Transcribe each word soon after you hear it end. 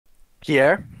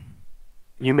Pierre,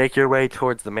 you make your way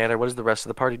towards the manor. What is the rest of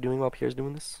the party doing while Pierre's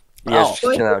doing this? You guys Oh, just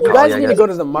Well, I chilling think out we're you coffee, guys I need to guess. go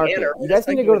to the market. Manor. You We're guys just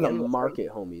need not to go to going the in with them. market,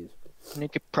 homies.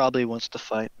 Nikki probably wants to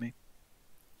fight me.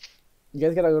 You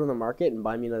guys gotta go to the market and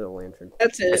buy me another lantern.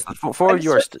 That's Yes, it. the four I'm of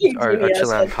you are, searching are Genius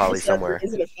chilling out on coffee Peace as a somewhere.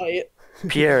 reason to fight.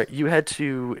 Pierre, you head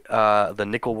to the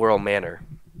Nickel Whirl Manor.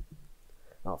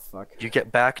 Oh fuck. You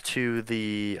get back to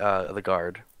the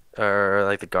guard, or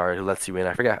like the guard who lets you in.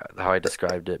 I forget how I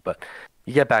described it, but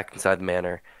you get back inside the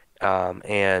manor,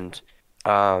 and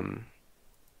um,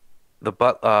 the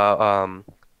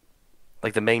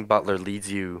like the main butler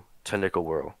leads you to Nickel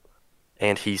Whirl,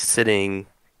 and he's sitting.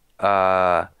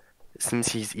 It seems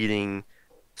he's eating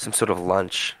some sort of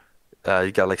lunch.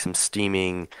 You got like some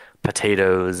steaming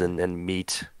potatoes and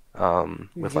meat,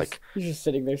 with like He's just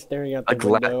sitting there staring out a the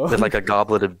window. with like a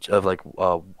goblet of like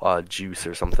juice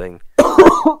or something.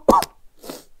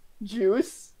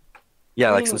 Juice? Yeah,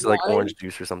 You like mean some sort of like wine? orange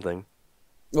juice or something.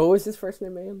 What was his first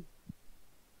name again?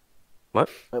 What?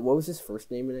 What was his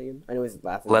first name again? I know his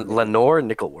last name. Lenore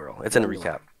Nickelwhirl. It's in a Lenore.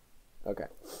 recap. Okay.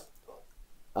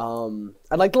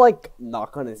 I'd like to like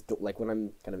knock on his door, like when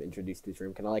I'm kind of introduced to his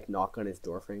room. Can I like knock on his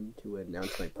door frame to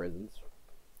announce my presence?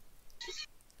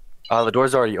 The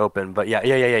door's already open, but yeah,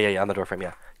 on the door frame,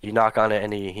 yeah. You knock on it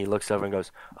and he looks over and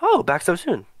goes, "Oh, back so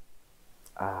soon."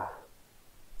 Ah,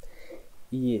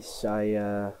 yes.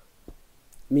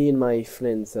 Me and my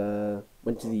friends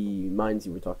went to the mines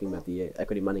you were talking about, the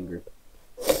equity mining group.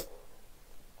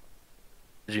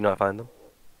 Did you not find them?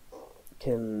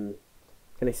 Can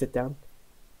I sit down?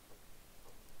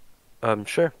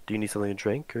 Sure. Do you need something to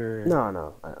drink or?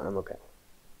 No, I'm okay.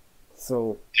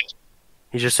 So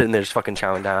He's just sitting there, just fucking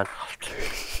chowing down.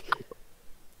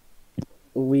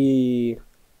 we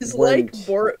He's went.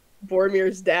 like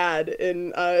Boromir's dad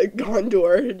in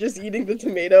Gondor, just eating the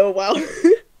tomato while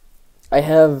I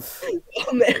have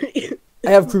married.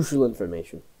 crucial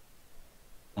information,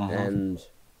 and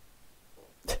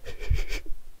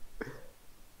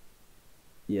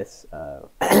yes.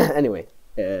 Anyway,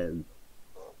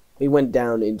 we went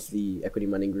down into the equity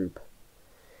mining group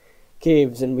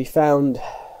caves, and we found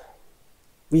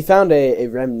a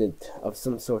remnant of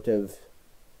some sort of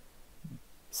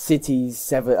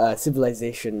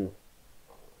civilization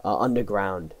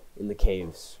underground in the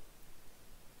caves.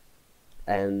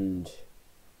 And,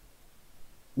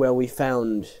 well, we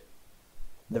found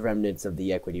the remnants of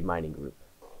the equity mining group,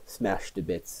 smashed to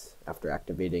bits after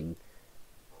activating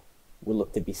what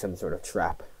looked to be some sort of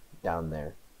trap down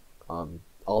there.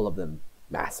 All of them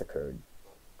massacred,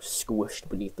 squished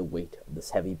beneath the weight of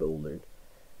this heavy boulder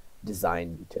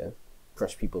designed to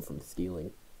crush people from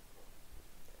stealing.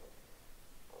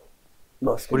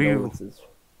 Most What do you- condolences.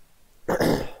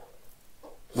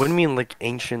 What do you mean, like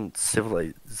ancient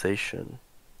civilization?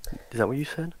 Is that what you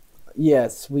said?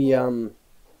 Yes, we I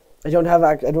don't have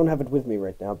it with me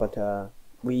right now, but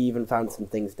we even found some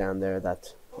things down there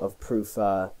that of proof.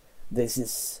 There's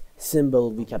this symbol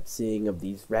we kept seeing of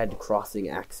these red crossing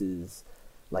axes,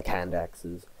 like hand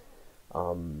axes.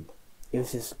 It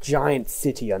was this giant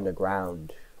city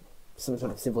underground, some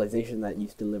sort of civilization that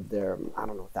used to live there. I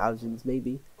don't know, thousands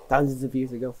of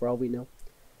years ago, for all we know.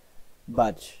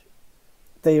 But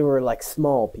they were like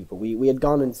small people. We had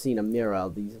gone and seen a mirror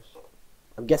of these.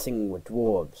 I'm guessing were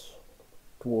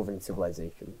dwarven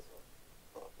civilizations.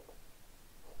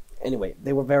 Anyway,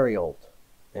 they were very old,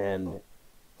 and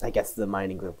I guess the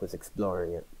mining group was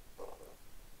exploring it,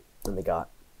 and they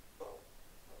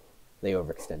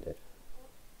overextended.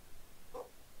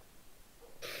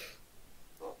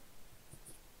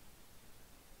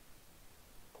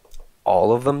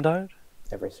 All of them died?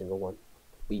 Every single one.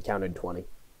 We counted 20.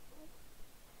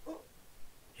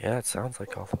 Yeah, it sounds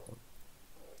like all of them.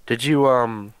 Did you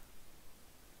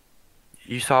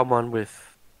you saw one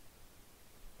with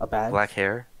A badge? black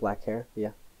hair? Black hair,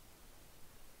 yeah.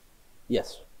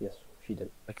 Yes, she did.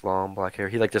 Like long black hair.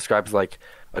 He like describes like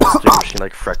a distinguishing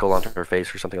like freckle on her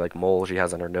face or something, like mole she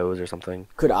has on her nose or something.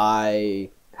 Could I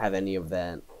have any of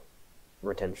that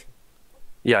retention?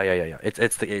 Yeah.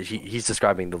 It's he's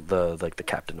describing the like the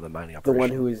captain of the mining The operation. one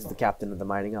who is the captain of the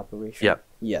mining operation? Yep.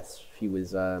 Yes, she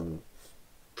was,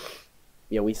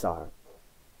 yeah, we saw her.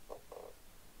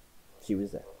 She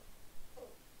was there.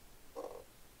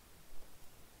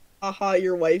 Haha,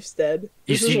 your wife's dead.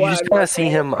 You This is see, you why just I'm kind not of see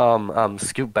him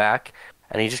scoot back,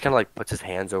 and he just kind of like puts his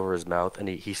hands over his mouth, and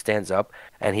he stands up,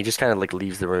 and he just kind of like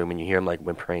leaves the room, and you hear him like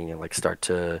whimpering and like start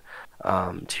to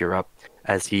tear up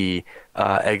as he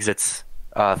exits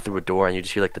through a door, and you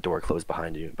just hear like the door close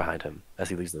behind him as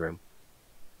he leaves the room,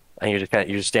 and you're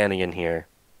just standing in here,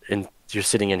 and you're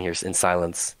sitting in here in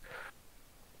silence.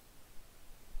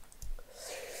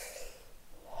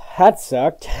 That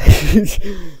sucked.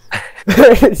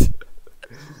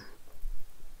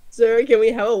 Sir, can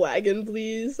we have a wagon,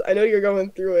 please? I know you're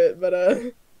going through it, but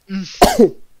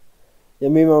Yeah,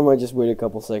 me and Mom might just wait a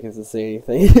couple seconds to say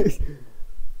anything.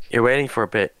 You're waiting for a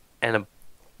bit, and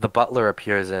the butler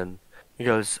appears in. He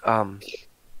goes, I'm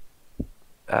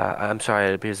sorry,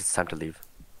 it appears it's time to leave.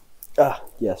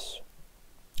 Yes.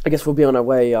 I guess we'll be on our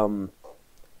way. How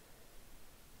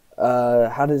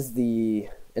does the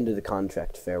end of the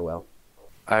contract fare well?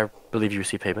 I believe you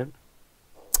received payment.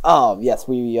 Oh, yes,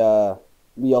 we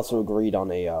also agreed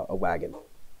on a wagon.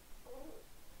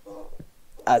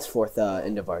 As for the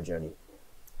end of our journey.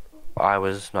 I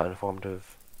was not informed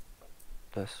of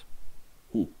this.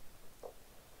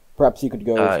 Perhaps you could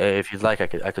go. If you'd like, I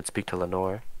could speak to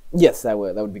Lenore. Yes, that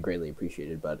would be greatly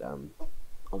appreciated. But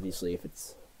obviously, if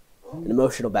it's an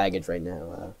emotional baggage right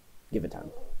now, give it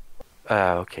time.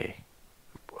 Okay.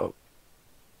 Oh.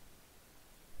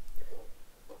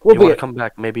 We'll You be want to come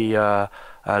back maybe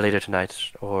later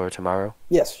tonight or tomorrow?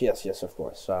 Yes, of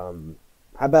course. How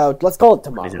about let's call it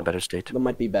tomorrow. He's in a better state. That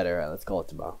might be better. Let's call it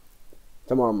tomorrow.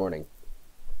 Tomorrow morning.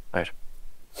 Right.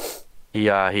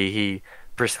 He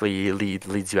briskly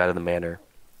leads you out of the manor.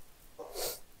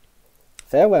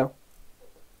 Farewell.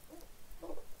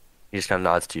 He just kind of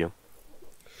nods to you.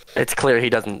 It's clear he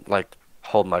doesn't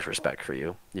hold much respect for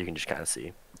you. You can just kind of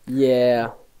see.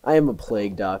 Yeah, I am a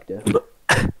plague doctor.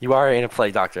 You are in a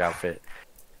plague doctor outfit.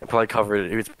 And probably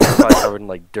covered. It was probably covered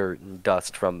in dirt and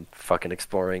dust from fucking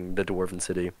exploring the dwarven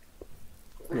city.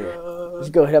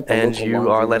 Just go hit up the And local you are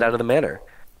laundry. let out of the manor.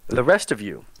 The rest of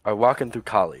you are walking through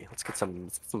Kali. Let's get some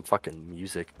fucking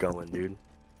music going, dude.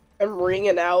 I'm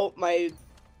wringing out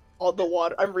all the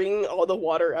water. I'm wringing all the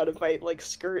water out of my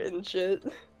skirt and shit.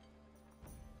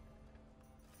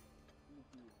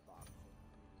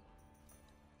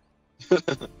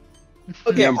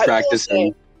 Okay, I'm I will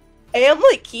practicing. say, I am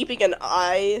keeping an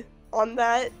eye on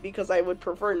that because I would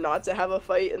prefer not to have a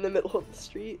fight in the middle of the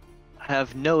street. I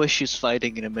have no issues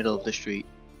fighting in the middle of the street.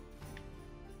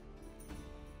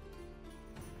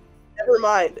 Never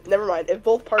mind. If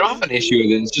both I parties don't have an issue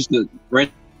with it. It's just that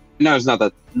right now is not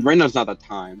that. Right now is not the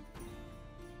time.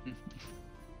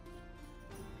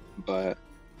 But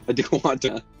I do want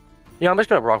to. Yeah, I'm just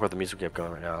gonna rock with the music we have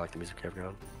going right now. I like the music we have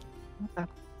going. Okay.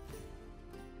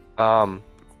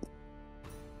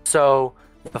 So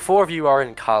the four of you are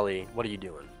in Kali. What are you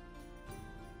doing?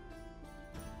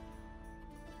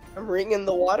 I'm wringing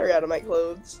the water out of my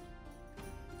clothes.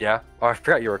 Yeah? Oh, I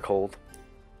forgot you were cold.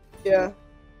 Yeah.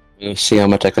 You see how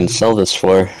much I can sell this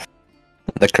for.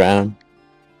 The crown.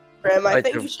 Graham, I Right,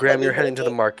 think so you should Graham, let me you're heading to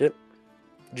hold the it. market.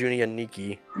 Junie and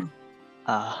Nikki.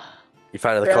 You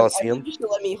find at the Graham, I Coliseum. think you should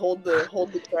let me hold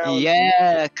the crown.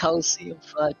 Yeah, Coliseum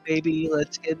fight, baby.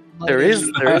 Let's get money. There is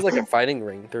a fighting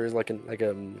ring. There is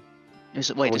Is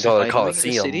it, I wait, wouldn't there's a call it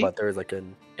fighting ring a in the Coliseum, city? but there is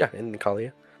in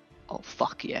Kali. Oh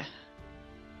fuck yeah!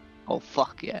 Oh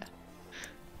fuck yeah!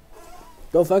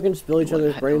 Go fucking spill each What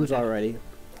other's had brains ordered? already.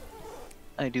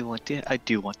 I do want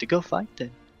to go fight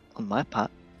then, on my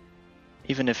part,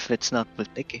 even if it's not with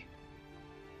Nikki.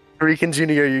 Reek and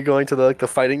Junie, are you going to the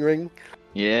fighting ring?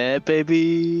 Yeah,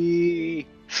 baby.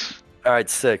 All right,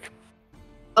 sick.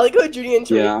 I like how Judy and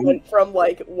Tariq Yeah. went from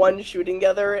one shooting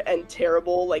together and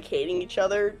terrible hating each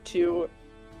other to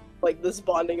this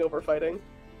bonding over fighting.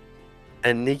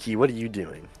 And Nikki, what are you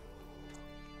doing?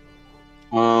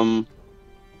 I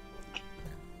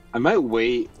might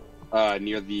wait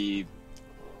near the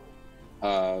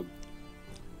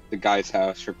guy's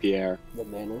house for Pierre. The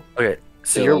manor. Okay,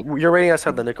 so Yeah, you're waiting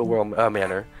outside the Nickel World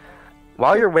Manor.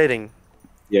 While you're waiting,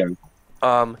 Yeah.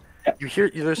 you hear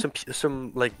there's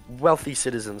some wealthy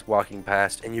citizens walking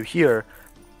past, and you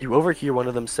overhear one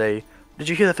of them say, "Did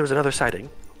you hear that there was another sighting?"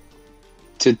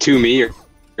 To me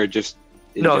or just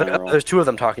in No, general? there's two of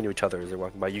them talking to each other as they're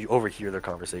walking by. You overhear their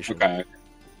conversation. Okay.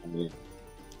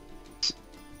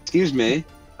 Excuse me.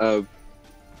 I'll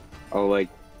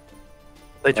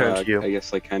They turn to you. I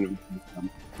guess kind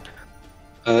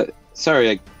of. Sorry,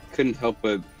 I couldn't help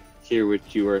but hear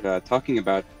what you were talking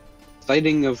about.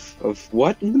 Sighting of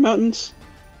what in the mountains?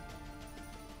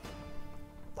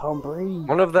 Tom Brady.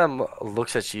 One of them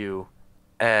looks at you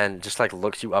and just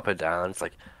looks you up and down. It's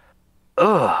like,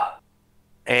 ugh.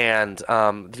 And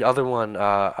the other one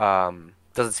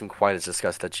doesn't seem quite as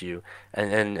disgusted at you,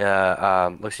 and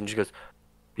looks at you and she goes,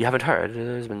 "You haven't heard?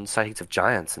 There's been sightings of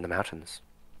giants in the mountains.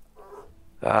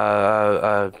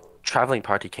 A traveling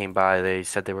party came by. They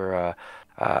said they were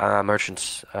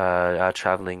merchants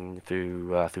traveling through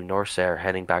Norsair,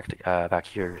 heading back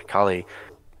here to Kali,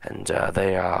 and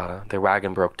their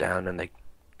wagon broke down and they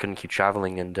couldn't keep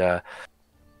traveling, and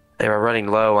They were running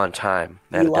low on time.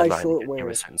 They had a Eli deadline to get Shortwear.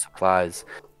 through certain supplies.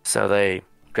 So they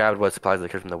grabbed what supplies they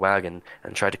could from the wagon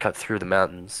and tried to cut through the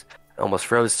mountains. Almost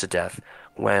froze to death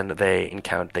when they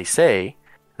encountered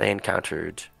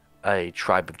a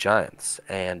tribe of giants,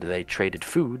 and they traded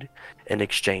food in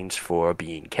exchange for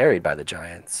being carried by the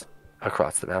giants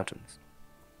across the mountains.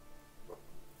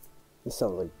 This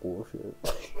sounds like bullshit.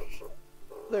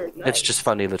 They're nice. It's just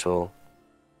funny little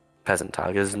peasant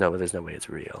talk. There's no way it's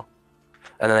real.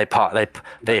 And then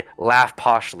they laugh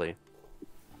poshly.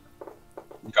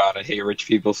 God, I hate rich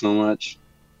people so much.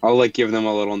 I'll like give them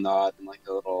a little nod and like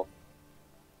a little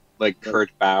like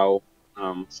curt bow.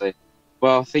 Say,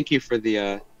 well, thank you for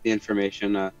the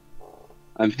information.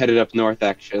 I'm headed up north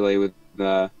actually with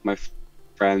my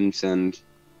friends and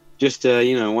just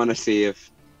want to see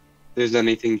if there's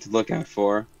anything to look out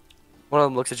for. One of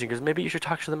them looks at you and goes, "Maybe you should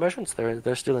talk to the merchants.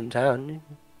 They're still in town."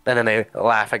 And then they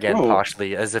laugh again Oh.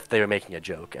 poshly as if they were making a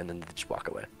joke, and then they just walk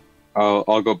away.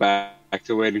 I'll go back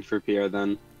to waiting for Pierre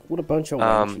then. What a bunch of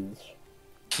Um, wenches.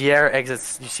 Pierre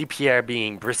exits. You see Pierre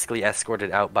being briskly escorted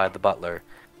out by the butler,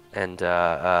 and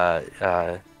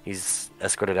he's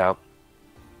escorted out.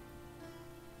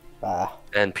 Ah.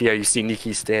 And Pierre, you see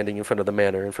Nikki standing in front of the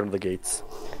manor, in front of the gates.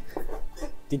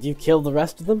 Did you kill the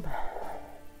rest of them?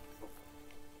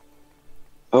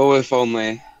 Oh, if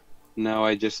only. No,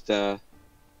 I just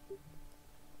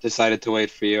decided to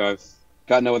wait for you. I've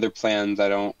got no other plans. I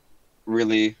don't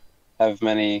really have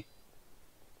many.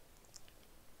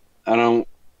 I don't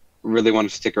really want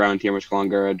to stick around here much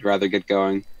longer. I'd rather get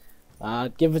going.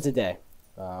 Give it a day.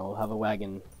 We'll have a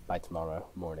wagon by tomorrow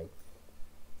morning.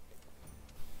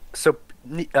 So,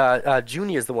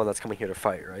 Junie is the one that's coming here to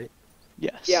fight, right?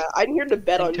 Yes. Yeah, I'm here to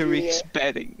bet on Junior. Tariq's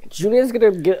betting. Junior's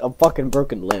gonna get a fucking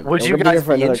broken limb. Would you He'll be here guys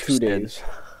for be another 2 interested? days.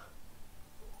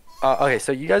 Okay,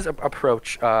 so you guys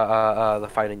approach the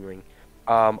fighting ring,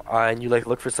 and you like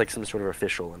look for like some sort of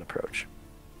official and approach.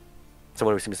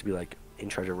 Someone who seems to be like in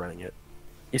charge of running it.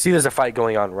 You see, there's a fight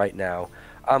going on right now.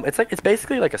 It's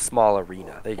basically like a small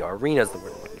arena. There you go. Arena is the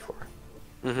word I'm looking for.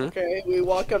 Mm-hmm. Okay, we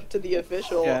walk up to the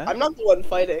official. Yeah. I'm not the one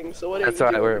fighting, so what are That's you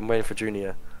alright. doing? I'm waiting for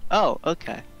Junia. Oh,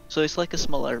 okay. So it's like a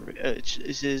small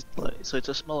so it's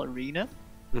a small arena.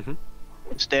 Mhm.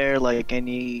 Is there like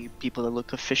any people that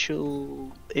look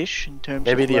official-ish in terms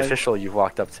Maybe of the like... official you've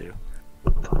walked up to.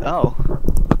 Oh.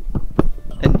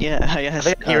 And yeah, I I asked.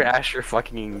 think I hear Asher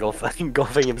fucking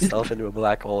engulfing himself into a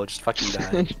black hole, just fucking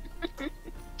dying.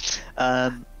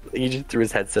 He just threw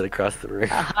his headset across the room.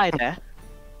 Hi there.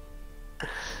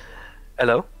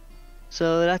 Hello?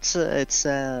 So that's it's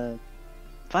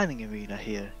fighting arena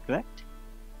here, correct?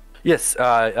 Yes,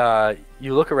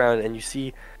 you look around and you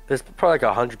see there's probably like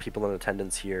 100 people in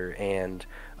attendance here, and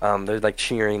they're like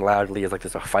cheering loudly as like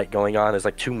there's a fight going on. There's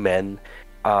like two men,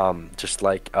 just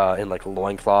like in like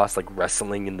loincloths, like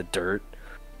wrestling in the dirt,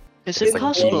 Is just it like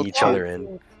possible? beating each other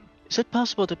in. Is it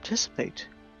possible to participate?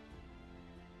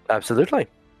 Absolutely.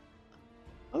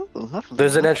 Oh, lovely.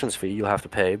 There's an entrance fee you'll have to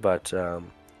pay, but if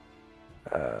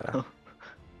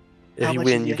How you much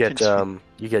win, is you the get entrance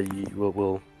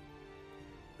we'll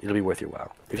it'll be worth your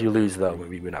while. If you lose, though,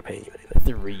 we're not paying you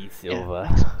anything. 3 silver.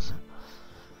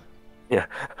 Yeah,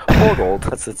 4 gold.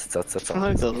 That's all.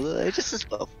 It's just as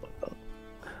well. 4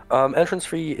 gold. Entrance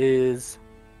fee is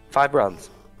 5 bronze.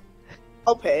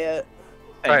 I'll pay it.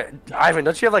 Alright, Ivan,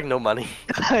 don't you have like no money?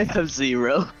 I have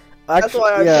 0. That's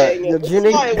why I'm yeah, paying it. This is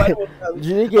Ginny, why I went with them.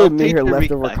 Ginny I'll gave me pay her Tariq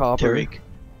leftover back. copper.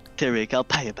 Tariq, I'll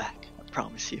pay you back. I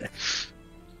promise you.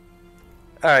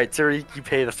 Alright, Tariq, you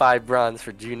pay the 5 bronze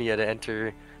for Junia to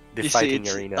enter the You see, fighting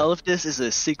it's, arena. all of this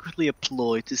is secretly a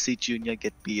ploy to see Junior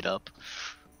get beat up.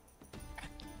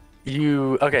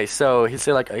 Okay, so he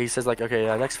says like okay,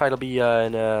 next fight will be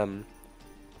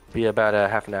be about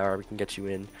half an hour. We can get you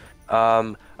in.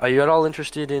 Are you at all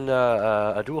interested in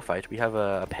a duel fight? We have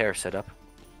a pair set up.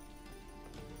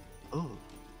 Oh,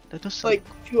 that does sound...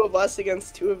 Like 2 of us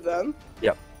against 2 of them.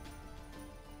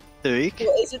 Tariq?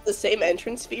 Well, is it the same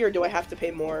entrance fee, or do I have to pay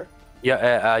more?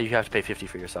 Yeah, you have to pay 50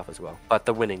 for yourself as well, but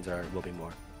the winnings will be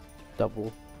more.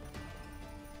 Double.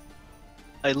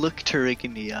 I look Tariq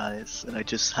in the eyes, and I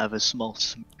just have a small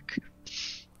smirk.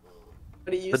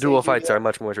 What do you The say, duel fights Julia? are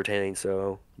much more entertaining,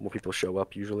 so more people show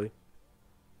up usually.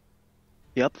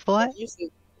 You up for What it?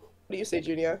 do you say,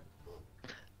 Junia?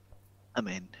 I'm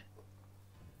in.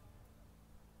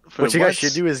 For What you guys once-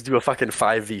 should do is do a fucking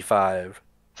 5v5.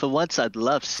 For once, I'd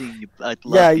love seeing you. I'd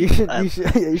love Yeah, you should, I'd- you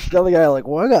should you should tell the guy like,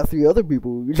 well, I got 3 other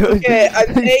people. Okay,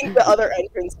 I'm paying the other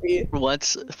entrance fee. For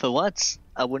once,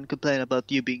 I wouldn't complain about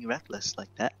you being reckless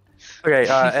like that. Okay,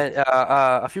 and,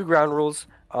 a few ground rules.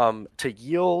 To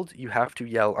yield, you have to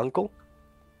yell "Uncle."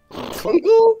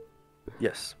 Uncle?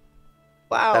 Yes.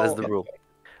 That is Wow. the rule.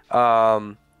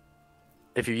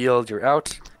 If you yield, you're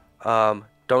out.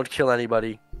 Don't kill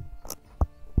anybody.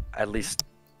 At least,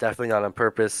 definitely not on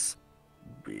purpose.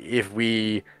 If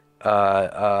we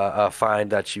find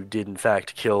that you did in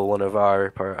fact kill one of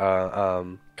our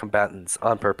combatants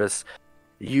on purpose,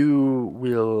 you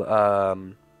will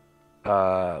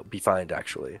be fined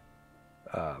actually.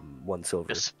 1 silver.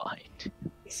 Just fine.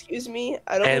 Excuse me.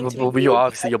 I don't And mean to be you rude, but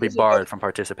obviously that you'll be goes barred against- from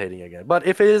participating again. But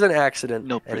if it is an accident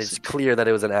No and it's prison. clear that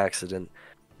it was an accident,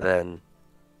 then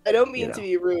I don't you mean to know,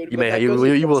 be rude, you but may that you, goes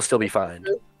you will against still be my fined.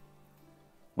 culture.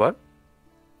 What?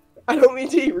 I don't mean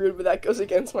to be rude, but that goes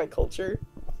against my culture.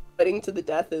 Fighting to the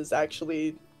death is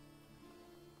actually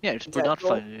Yeah, we're not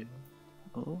Intentional. fighting.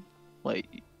 Oh,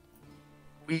 wait.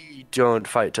 We don't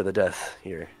fight to the death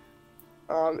here.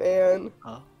 man.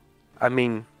 Oh, I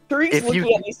mean, Tariq's If you-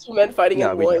 looking at these two men fighting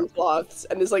No, in we know. loincloths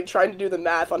and is like trying to do the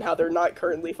math on how they're not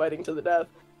currently fighting to the death.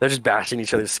 they're just bashing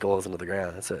each other's skulls into the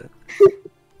ground. That's it.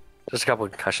 Just a couple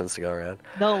of concussions to go around.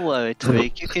 no worry,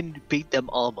 Tariq. You can beat them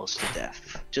almost to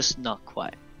death, just not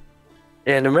quite.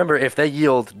 And remember, if they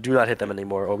yield, do not hit them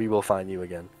anymore, or we will fine you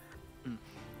again.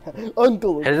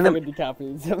 Uncle Hitting them- fucking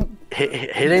decapitates him.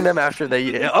 Hitting them after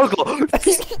they Uncle.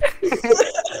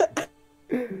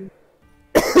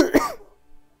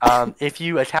 If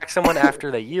you attack someone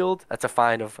after they yield, that's a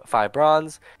fine of 5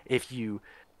 bronze. If you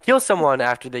kill someone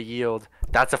after they yield,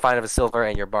 that's a fine of a silver,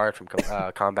 and you're barred from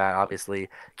combat. Obviously,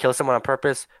 kill someone on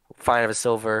purpose, fine of a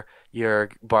silver. You're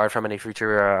barred from any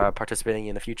future participating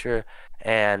in the future,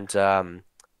 and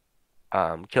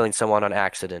killing someone on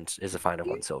accident is a fine of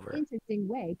 1 silver. Interesting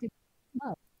way to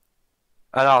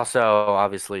And also,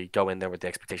 obviously, go in there with the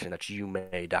expectation that you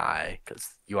may die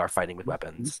because you are fighting with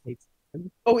weapons.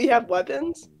 Oh, we have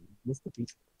weapons?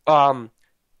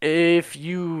 If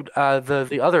you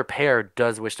the other pair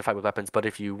does wish to fight with weapons, but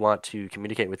if you want to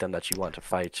communicate with them that you want to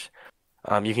fight,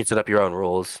 you can set up your own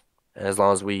rules. And as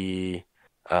long as we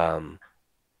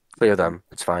clear them,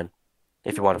 it's fine.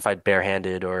 If you want to fight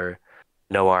barehanded or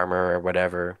no armor or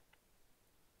whatever.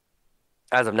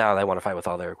 As of now, they want to fight with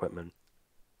all their equipment.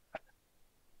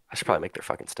 I should probably make their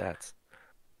fucking stats.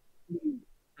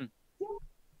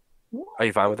 Are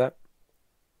you fine with that?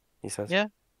 He says. Yeah.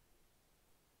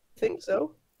 I think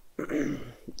so.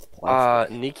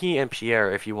 Nikki and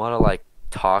Pierre, if you want to like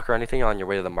talk or anything on your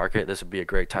way to the market, this would be a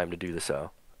great time to do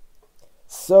so.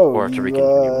 So, Or to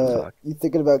recontinue the talk. you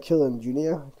thinking about killing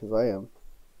Junia? Because I am.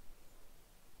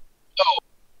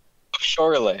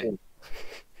 Surely.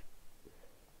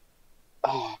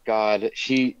 Oh God,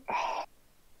 she.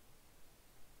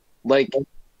 Like,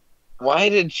 why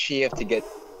did she have to get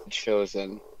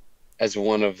chosen as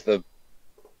one of the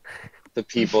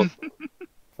people to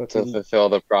Fucking fulfill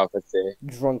the prophecy?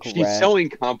 drunk She's rat. so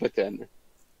incompetent.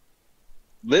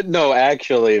 No,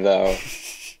 actually, though.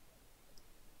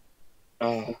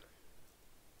 Oh.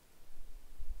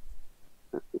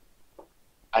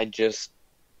 I just,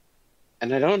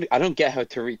 and I don't get how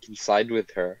Tariq can side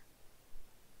with her.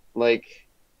 Like,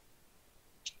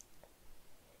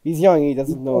 He's young, he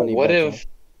doesn't know any what better. if?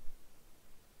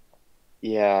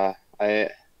 Yeah, I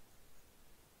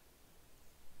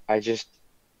just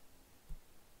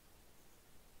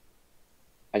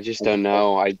don't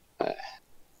know.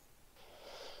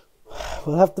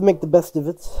 We'll have to make the best of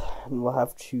it, and we'll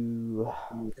have to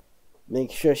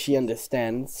make sure she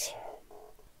understands.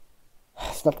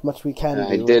 There's not much we can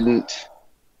I do. didn't.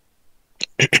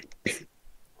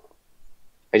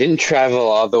 I didn't travel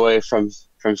all the way from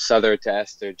Southern to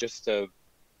Esther just to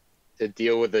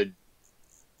deal with a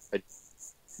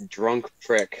drunk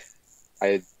prick.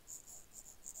 Yeah,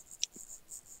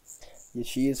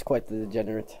 she is quite the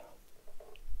degenerate.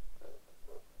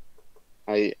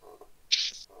 I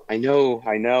know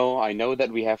that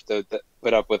we have to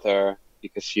put up with her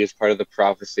because she is part of the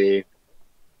prophecy,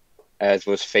 as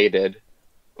was fated,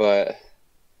 but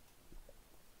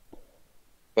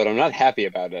I'm not happy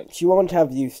about it. She won't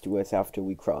have used to us after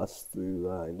we cross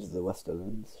through into the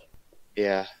Westerlands.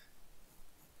 Yeah.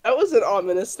 That was an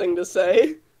ominous thing to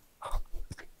say.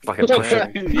 Fucking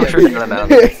pushing Yeah. them out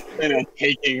there. And I'm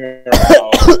taking her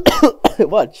out.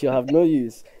 What? She'll have no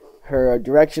use. Her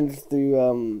directions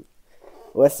through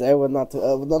Wester will not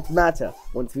matter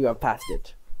once we are past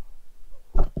it.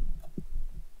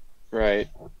 Right,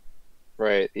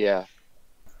 yeah.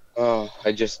 Oh,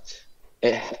 just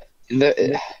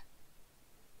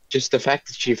the fact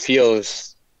that she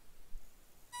feels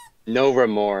no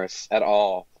remorse at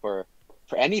all for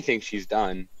anything she's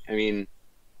done. I mean,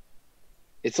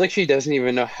 it's like she doesn't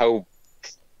even know how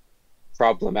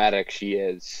problematic she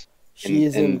is. She And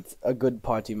isn't a good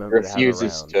party member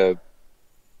Refuses to have around. to.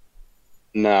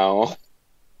 No.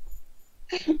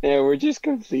 Yeah, we're just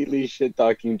completely shit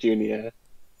talking Junia.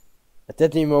 At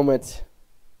any moment,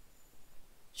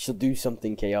 she'll do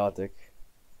something chaotic.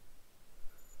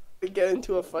 We get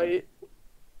into a fight.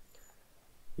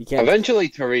 You can't. Eventually,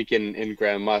 Tariq and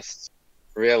Graham must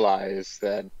realize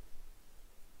that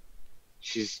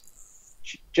she's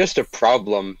just a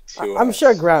problem to I'm us.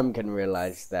 sure Graham can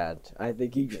realize that. I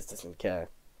think he just doesn't care.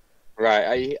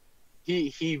 Right.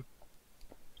 He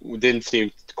didn't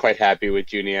seem quite happy with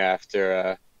Junia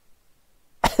after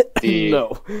the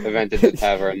No. event at the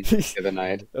tavern the other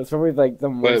night. That's probably like the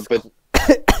most. But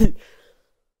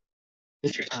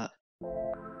Uh,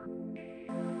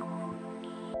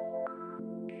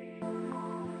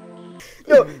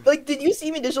 No, like, did you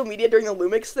see me digital media during the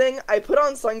Lumix thing? I put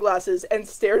on sunglasses and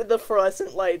stared at the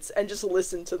fluorescent lights and just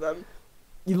listened to them.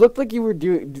 You looked like you were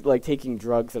like taking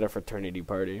drugs at a fraternity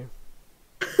party.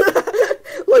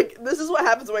 Like, this is what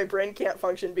happens when my brain can't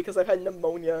function because I've had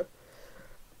pneumonia.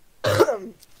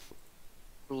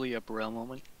 Truly a Burrell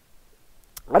moment.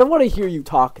 I don't want to hear you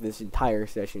talk this entire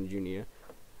session, Junior.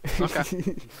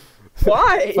 Okay.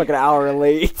 Why? It's like an hour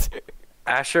late.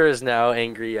 Asher is now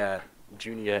angry at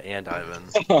Junia and Ivan.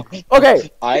 Okay,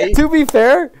 I to be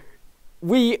fair,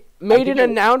 we made think an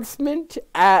announcement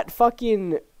at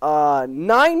fucking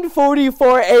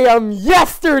 9:44 a.m.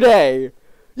 yesterday.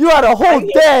 You had a whole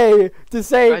day to I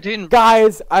say, didn't-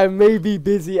 guys, I may be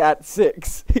busy at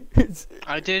 6.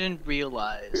 I didn't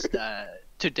realize that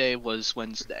today was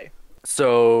Wednesday.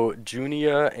 So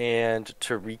Junia and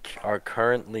Tariq are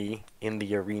currently in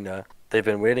the arena. They've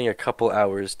been waiting a couple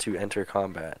hours to enter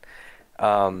combat.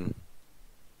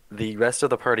 The rest of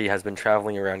the party has been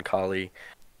traveling around Kali,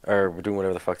 or doing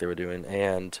whatever the fuck they were doing,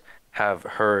 and have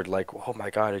heard like, oh my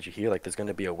god, did you hear? Like, there's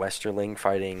gonna be a Westerling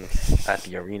fighting at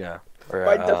the arena, or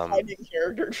My defining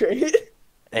character trait.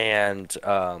 and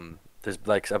there's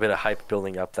like a bit of hype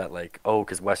building up that like, oh,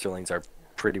 because Westerlings are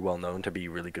pretty well known to be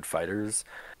really good fighters.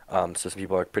 So some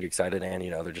people are pretty excited, and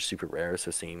they're just super rare. So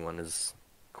seeing one is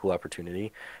a cool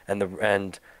opportunity.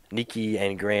 And Nikki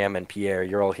and Graham and Pierre,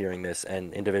 you're all hearing this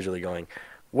and individually going,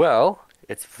 well,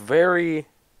 it's very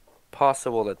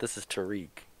possible that this is Tariq,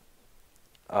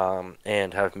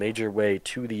 and have made your way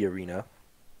to the arena,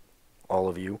 all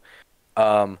of you.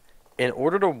 In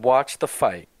order to watch the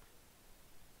fight,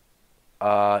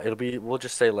 we'll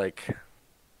just say like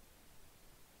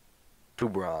 2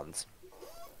 bronze.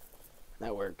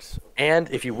 That works. And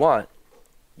if you want,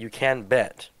 you can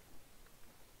bet.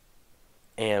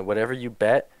 And whatever you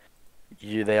bet,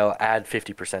 they'll add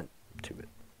 50% to it.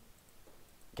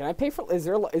 Can I pay for? Is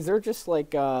there just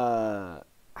like how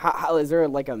is there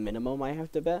like a minimum I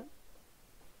have to bet?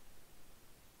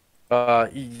 Yeah,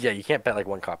 you can't bet like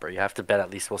 1 copper. You have to bet at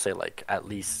least, we'll say like at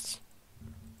least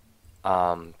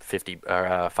 50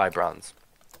 or 5 bronze.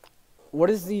 What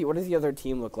does the other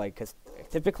team look like? Because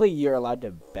typically you're allowed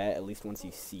to bet at least once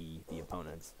you see the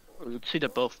opponents. You'd say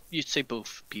that both. You'd say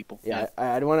both people. Yeah,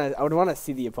 I would want to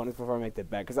see the opponents before I make the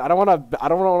bet because I don't want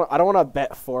to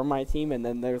bet for my team and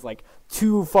then there's like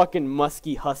 2 fucking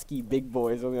musky husky big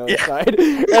boys on the other side.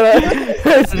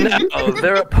 No,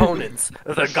 their opponents,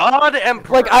 the God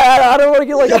Emperor. Like I don't want to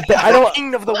get like a I don't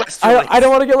King of the West. I don't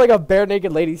want to get like a bare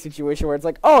naked lady situation where it's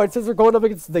like, oh, it says we're going up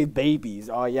against the babies.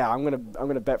 Oh yeah, I'm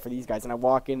gonna bet for these guys, and I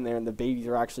walk in there and the babies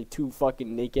are actually 2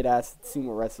 fucking naked ass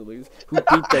sumo wrestlers who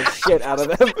beat the shit out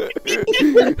of them.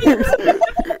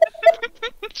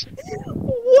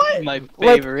 What? My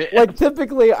favorite. Like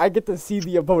typically, I get to see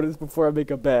the opponents before I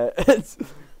make a bet.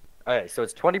 Alright, so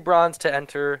it's 20 bronze to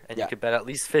enter, and Yeah. you can bet at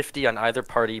least 50 on either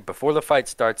party. Before the fight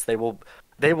starts, they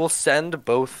will send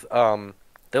both, they'll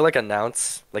like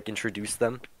introduce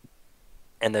them,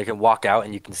 and they can walk out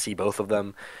and you can see both of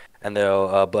them, and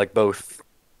they'll, like both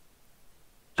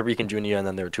Tariq and Junia and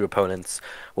then their 2 opponents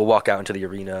will walk out into the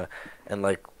arena and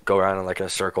like go around in like a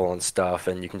circle and stuff,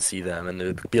 and you can see them, and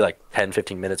there'll be like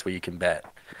 10-15 minutes where you can bet.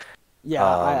 Yeah,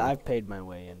 I've paid my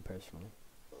way in personally.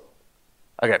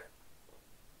 Okay.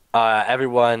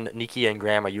 Everyone, Nikki and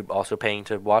Graham, are you also paying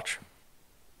to watch?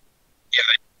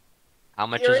 How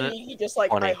much You're is and it? Nikki just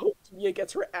like, 20. I hope Tia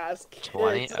gets her ass kicked.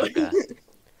 20? Okay.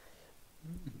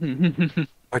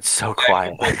 It's so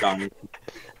quiet. Done.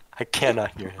 I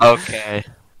cannot hear him. Okay.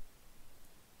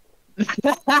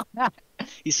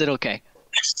 He said okay.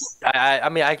 I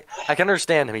mean, I can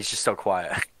understand him. He's just so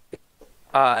quiet.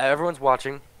 Everyone's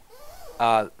watching.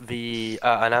 The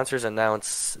announcers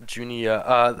announce Junia.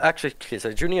 Actually, okay,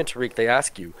 so Junia and Tariq, they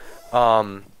ask you.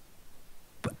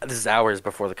 This is hours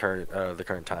before the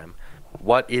current time.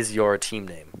 What is your team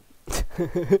name?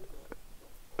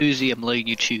 Uzi, I'm letting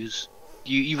you choose.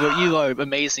 You are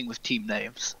amazing with team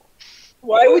names.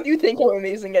 Why would you think I'm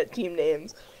amazing at team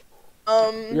names?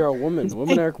 You're a woman.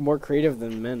 Women are more creative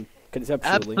than men,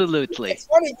 conceptually. Absolutely. It's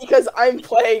funny because I'm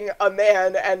playing a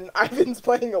man and Ivan's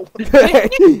playing a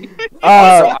woman.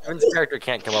 Also, Ivan's character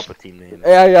can't come up with team names.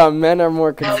 Yeah, men are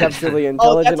more conceptually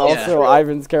intelligent. that's Also, true.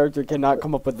 Ivan's character cannot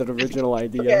come up with an original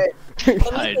idea. Okay.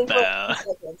 Let me I'd think for bow. 2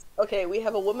 seconds. Okay, we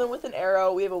have a woman with an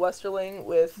arrow. We have a Westerling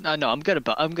with. No, I'm gonna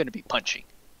be punching.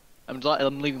 I'm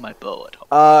leaving my bow at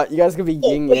home. You guys could be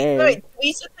yin yang. Wait,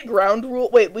 we set the ground rule.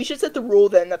 Wait, we should set the rule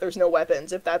then that there's no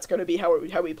weapons if that's gonna be how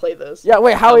we play this. Yeah,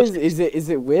 wait, how is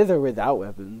it with or without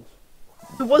weapons?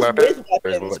 It was Weapons with is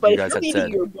weapons, what but you if guys you're had leaving said.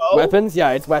 your bow. Weapons? Yeah,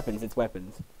 it's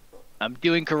weapons. I'm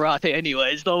doing karate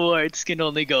anyways. Don't worry, it's gonna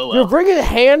only go You're well. bringing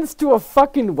hands to a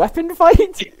fucking weapon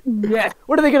fight? Yeah.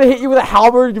 What are they gonna hit you with a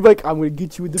halberd? You're like, I'm gonna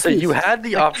get you with the So fist. you had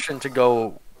the option to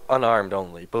go unarmed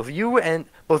only. Both you and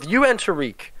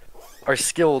Tariq are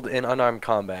skilled in unarmed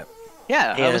combat.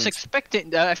 Yeah, I was And-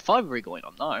 expecting. I thought we were going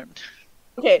unarmed.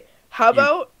 Okay, how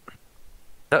about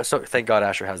So thank God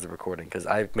Asher has the recording because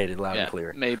I've made it loud Yeah, and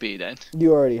clear. maybe then.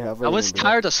 You already have. I was remember.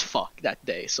 tired as fuck that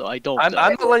day, so I don't. I'm know.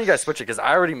 not letting you guys switch it because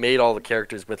I already made all the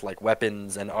characters with like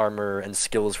weapons and armor and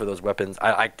skills for those weapons.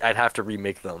 I'd have to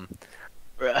remake them.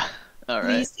 All right.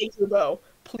 please take your bow?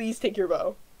 Please take your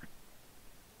bow.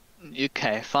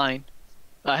 Okay, fine.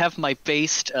 I have my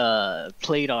based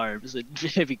plate arms and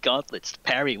heavy gauntlets to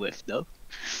parry with, though.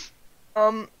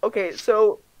 Okay,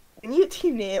 so we need a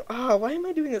team name. Why am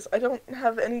I doing this? I don't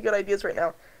have any good ideas right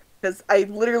now. Because I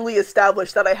literally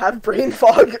established that I have brain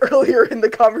fog earlier in the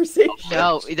conversation.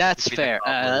 No, that's Be the fair.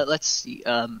 gobbler. Let's see.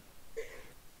 Don't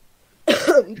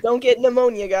get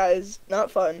pneumonia, guys.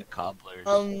 Not fun.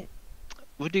 Cobblers.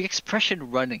 Would the expression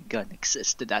 "run and gun"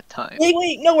 exist at that time?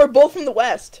 Wait, no, we're both from the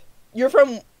West. You're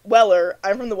from Weller.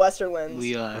 I'm from the Westerlands.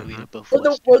 We are both. We're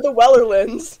the Western.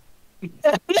 Wellerlands.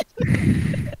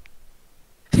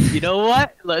 You know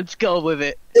what? Let's go with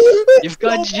it. You've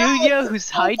got Julia, who's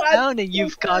hidebound, and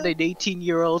you've got an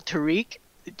 18-year-old Tariq.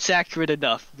 It's accurate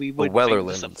enough. We The would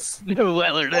Wellerlands. The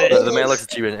Wellerlands. The man looks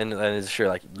at you and is sure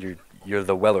like you're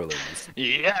the Wellerlands.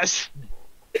 Yes.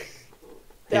 Yeah.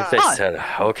 Your face said,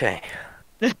 okay.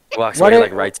 Walks Why away, did-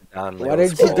 like writes it down. Why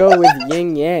did you go with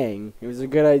yin yang? It was a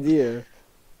good idea.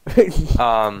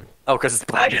 Oh, because it's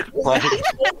black and white.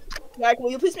 Jack,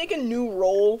 will you please make a new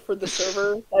role for the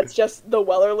server that's just the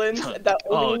Wellerlands? That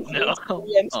Oh, only no.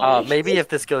 includes Maybe if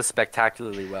this goes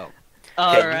spectacularly well.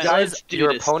 All Okay, right, you guys, let's do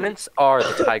your this. opponents are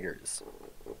the Tigers.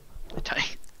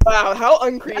 Wow, how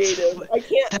uncreative. I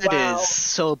can't. That wow. is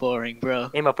so boring, bro.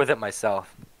 Came up with it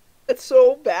myself. That's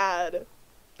so bad.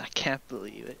 I can't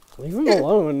believe it. Leave him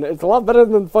alone. It's a lot better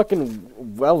than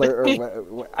fucking Weller.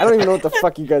 Or I don't even know what the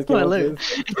fuck you guys came up Weller. with.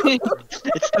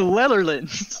 It's the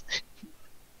Wellerlands.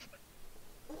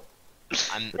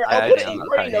 I'm Here, I'll I put didn't in know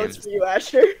great the notes names. for you,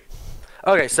 Asher.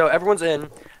 Okay, so everyone's in.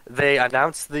 They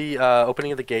announced the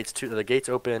opening of the gates. The gates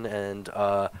open, and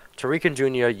Tariq and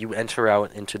Junior, you enter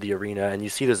out into the arena, and you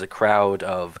see there's a crowd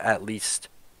of at least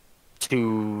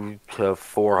 200 to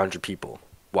 400 people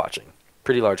watching.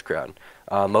 Pretty large crowd.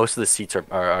 Most of the seats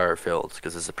are filled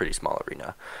because it's a pretty small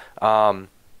arena.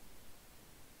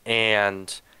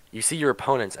 And you see your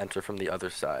opponents enter from the other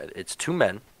side. It's 2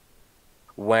 men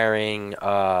wearing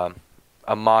a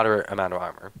moderate amount of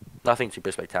armor. Nothing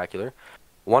super spectacular.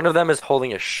 One of them is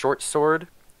holding a short sword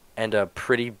and a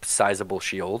pretty sizable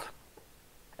shield.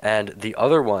 And the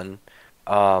other one,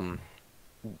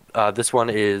 this one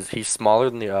he's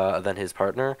smaller than his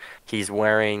partner. He's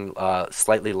wearing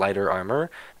slightly lighter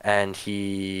armor, and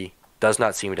he does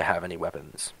not seem to have any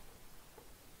weapons.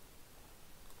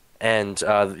 And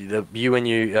you and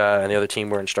the other team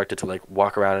were instructed to like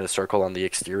walk around in a circle on the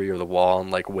exterior of the wall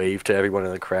and like wave to everyone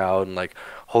in the crowd and like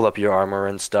hold up your armor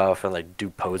and stuff and like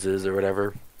do poses or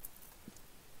whatever.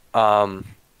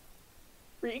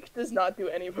 Freak does not do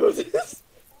any poses.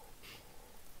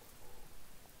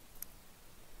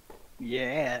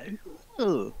 Yeah.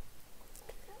 Ooh.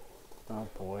 Oh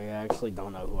boy, I actually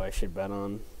don't know who I should bet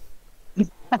on.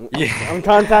 Yeah. I'm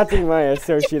contacting my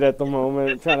associate at the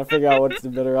moment, trying to figure out what's the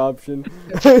better option.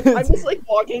 I'm just like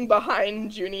walking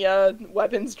behind Junia,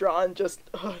 weapons drawn, just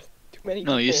too many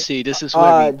people. No, you see, this is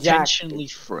where we Jack- intentionally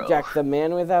throw. Jack, the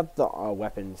man without the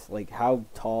weapons, like how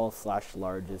tall /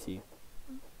 large is he?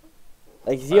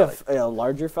 Like, is he a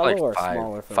larger fellow Like or a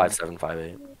smaller fellow? 5'7",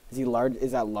 5'8". Is he large?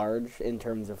 Is that large in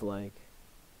terms of like?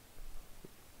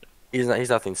 He's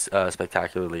nothing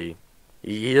spectacularly.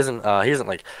 He doesn't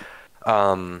like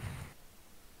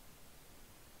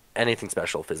anything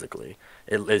special physically.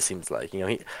 It seems like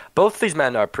both these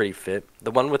men are pretty fit.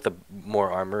 The one with the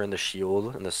more armor and the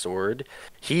shield and the sword,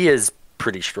 he is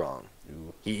pretty strong.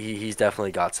 He's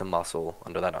definitely got some muscle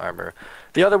under that armor.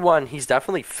 The other one, he's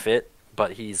definitely fit,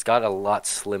 but he's got a lot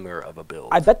slimmer of a build.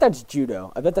 I bet that's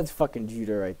judo. I bet that's fucking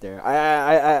judo right there.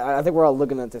 I think we're all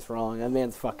looking at this wrong. That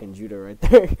man's fucking judo right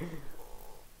there.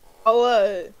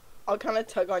 I'll kind of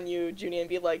tug on you, Junie, and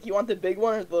be like, you want the big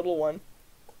one or the little one?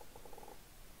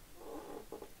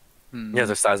 You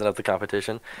guys are sizing up the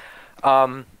competition.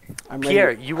 I'm Pierre,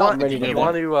 ready. you want ready you to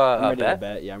want bet. to I'm ready to bet?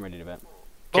 bet. Yeah, I'm ready to bet.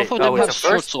 Both Okay, of them so have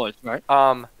short first, swords, right?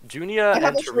 Junia I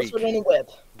have and a short sword Tariq. and a whip.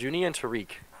 Junia and Tariq,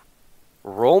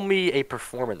 roll me a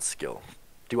performance skill.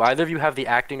 Do either of you have the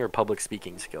acting or public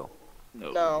speaking skill?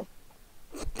 No.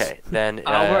 Okay, then.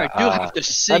 However, I do have the Are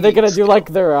singing they gonna do skill. like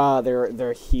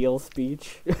their heel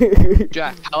speech?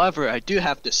 Jack, however, I do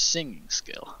have the singing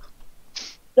skill.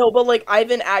 No, but like,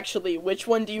 Ivan, actually, which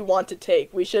one do you want to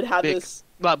take? We should have Big. this.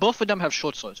 Well, both of them have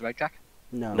short swords, right, Jack?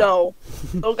 No. No.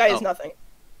 Little guy is Oh. nothing.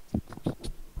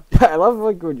 I love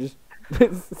like we're just.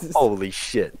 Holy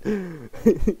shit! In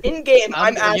game,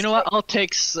 I'm asking. You know what? I'll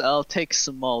take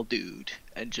small dude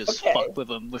and just Okay. fuck with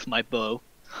him with my bow.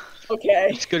 Okay.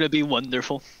 It's gonna be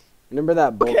wonderful. Remember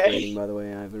that bulk Okay. rating, by the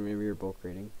way, Ivan. Remember your bulk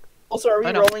rating. Also, are we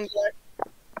I know. rolling Jack?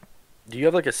 Do you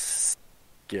have like a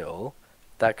skill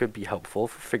that could be helpful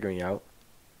for figuring out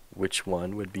which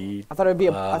one would be? I thought it'd be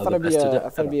a. The best to do- I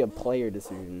thought it'd be a player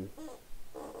decision.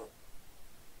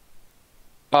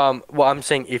 Well, I'm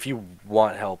saying if you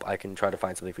want help, I can try to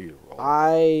find something for you to roll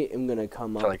I am gonna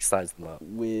come to up like size them up.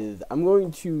 with. I'm gonna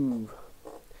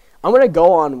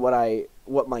go on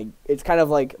what my. It's kind of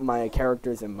like my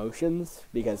character's emotions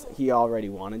because he already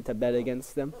wanted to bet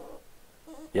against them.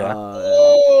 Yeah.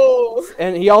 Oh!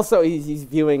 And he also he's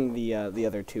viewing the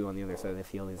other two on the other side of the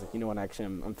field. He's like, you know what? Actually,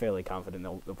 I'm fairly confident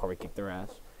they'll probably kick their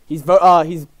ass. He's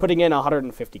putting in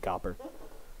 150 copper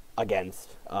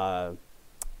against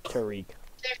Tariq.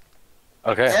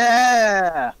 Okay.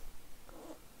 Yeah.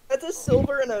 That's a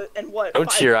silver and what? Don't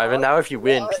 5 cheer, Ivan. pounds? Now, if you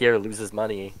win, What? Pierre loses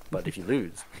money. But if you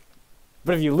lose,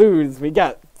 But if you lose, we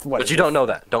got what? but you don't know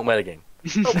that. Don't meta game.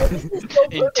 Oh, but this is so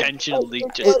perfect. Intentionally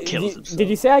Like, just like, kills himself. Did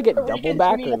you say I get Tariq double and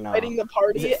back Junie or no? Fighting the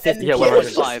party, Is it and 50? Yeah, Pierre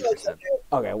was 105%. just like,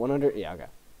 Okay, 100. Yeah, okay.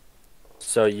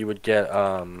 So you would get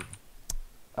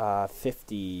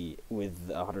 50 with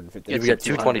 150. you would get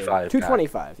 225.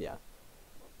 225. Yeah.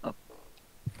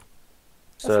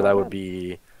 So That's that not would bad.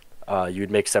 be you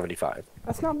would make 75.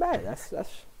 That's not bad.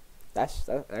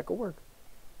 That could work.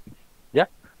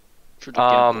 For the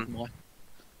gamble more.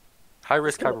 High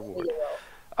risk, high reward.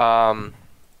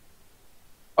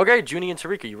 Okay, Junie and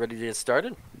Tariq, are you ready to get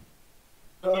started?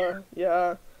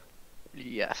 Yeah.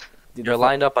 Yeah. Dude, You're the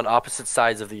lined up on opposite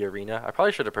sides of the arena. I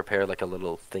probably should have prepared like a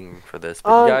little thing for this,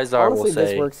 but you guys are. Honestly, We'll this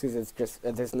say works because it's just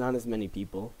there's not as many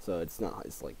people, so it's not.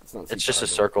 It's not. it's super just a hard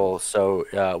to circle. So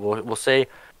we'll say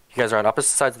you guys are on opposite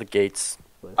sides of the gates.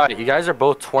 work All with. right, you guys are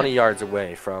both 20 yards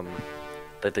away from.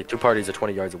 Like the two parties are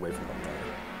 20 yards away from one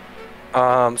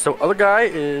another. So other guy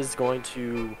is going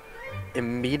to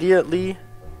immediately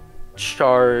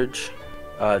charge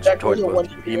Jack, towards where's the both of one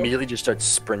you. He immediately just starts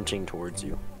sprinting towards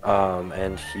you.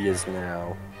 And he is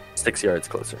now 6 yards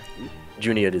closer.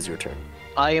 Junie, it is your turn.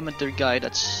 I am the guy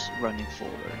that's running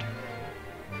forward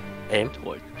Aim.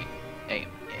 towards me. Aim.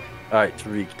 All right,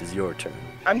 Tariq, it is your turn.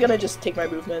 I'm gonna just take my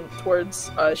movement towards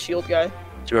shield guy.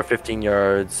 So you are 15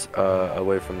 yards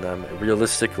away from them.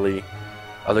 Realistically,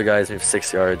 other guys move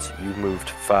 6 yards. You moved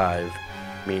 5,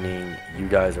 meaning you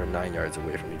guys are 9 yards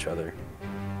away from each other.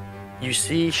 You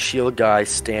see Shield Guy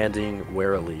standing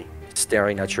warily,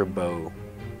 staring at your bow,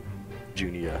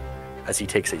 Junia, as he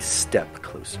takes a step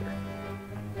closer.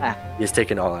 He has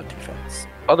taken all-out defense.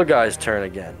 Other guy's turn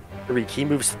again. Tariq, he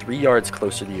moves 3 yards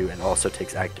closer to you and also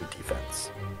takes active defense.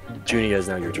 Junia is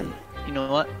now your turn. You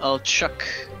know what? I'll chuck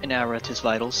an arrow at his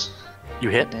vitals. You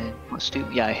hit? And then let's do.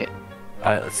 Yeah, I hit.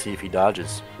 Alright, let's see if he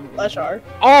dodges. Flash R.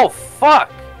 Oh,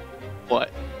 fuck!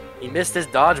 What? He missed his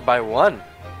dodge by 1.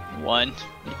 1.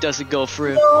 It doesn't go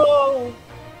through. No.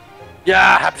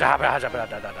 Yeah!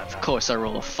 Of course, I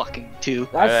roll a fucking 2.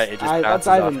 Alright, it just That's bounces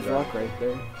off Ivan's the luck right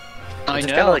there. I It just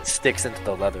know. kind of like sticks into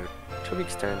the leather.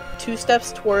 Tariq's turn. 2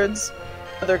 steps towards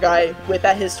other guy with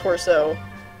at his torso.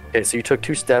 Okay, so you took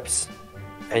 2 steps,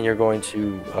 and you're going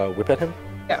to whip at him?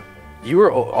 Yeah. You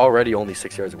were already only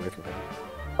 6 yards away from him.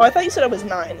 Oh, I thought you said I was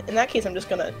 9. In that case, I'm just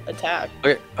gonna attack.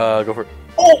 Okay, go for it.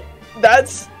 Oh,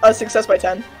 that's a success by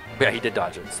 10. Yeah, he did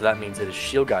dodge it, so that means it is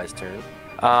Shield Guy's turn.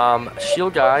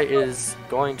 Shield Guy is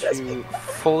going to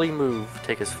fully move,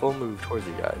 take his full move towards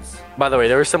you guys. By the way,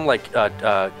 there was some like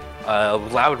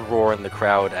loud roar in the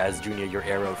crowd as Junior, your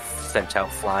arrow sent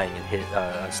out flying and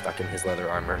hit, stuck in his leather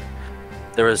armor.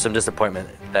 There was some disappointment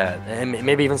that, and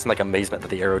maybe even some like amazement that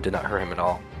the arrow did not hurt him at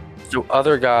all. So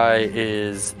other guy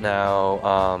is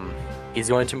now, he's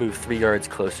going to move 3 yards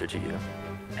closer to you.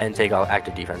 and take all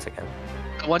active defense again.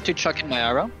 I want to chuck in my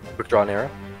arrow. Quick draw an arrow.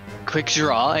 Quick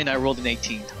draw, and I rolled an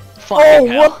 18. Oh, Fucking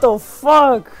hell. what the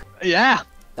fuck? Yeah.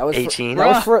 That was 18.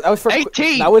 that was for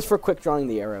 18. That was for quick drawing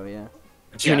the arrow. Yeah.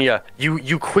 Junia,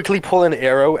 you quickly pull an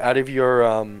arrow out of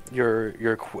your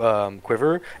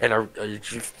quiver, and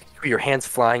your hands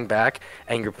flying back,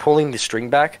 and you're pulling the string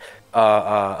back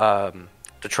to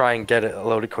try and get it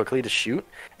loaded quickly to shoot,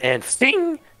 and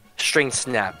sting, string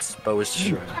snaps, bow is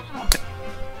destroyed.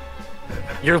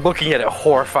 You're looking at it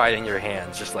horrified in your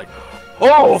hands, just like,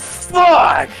 oh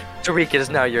fuck! Tariq, it is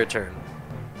now your turn.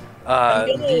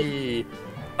 The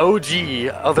OG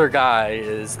other guy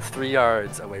is 3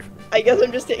 yards away from you. I guess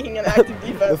I'm just taking an active The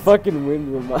defense. fucking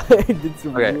wind reminded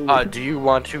some. Okay, do you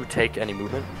want to take any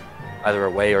movement? Either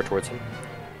away or towards him?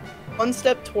 One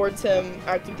step towards him,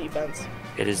 active defense.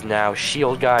 It is now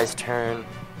Shield Guy's turn.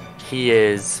 He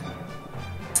is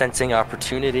sensing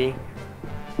opportunity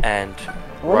and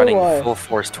running full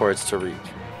force towards Tariq.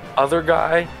 Other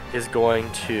guy is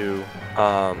going to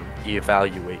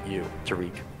evaluate you,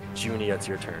 Tariq. Junie, it's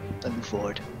your turn. I move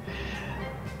forward.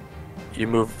 You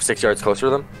move 6 yards closer to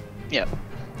them? Yep.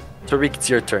 Tariq, it's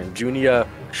your turn. Junia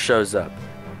shows up.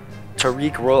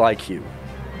 Tariq, roll IQ.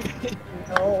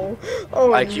 No. Oh,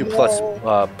 IQ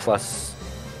no. plus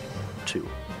 2.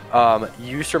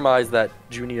 You surmise that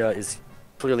Junia is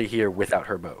clearly here without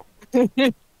her bow.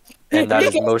 And that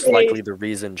is most likely the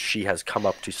reason she has come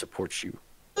up to support you.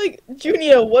 Like,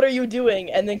 Junia, what are you doing?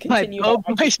 And then My continue. bow,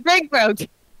 my strength bout.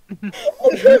 And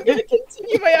then I'm gonna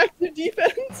continue my active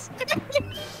defense.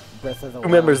 Breath of the Who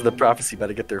remembers the Wild. prophecy about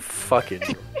to get their fucking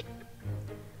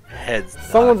heads?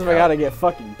 Someone's knocked gotta get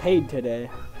fucking paid today.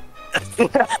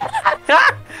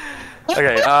 out.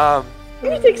 Okay. I'm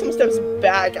gonna take some steps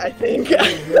back, I think.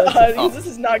 Because this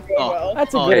is not going well.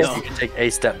 That's a Oh, good. no. You can take a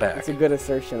step back. That's a good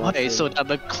assertion. Okay, actually. so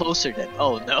I'm closer then.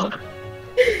 Oh no.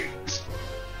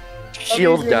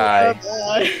 Shield guy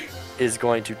guy. is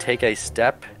going to take a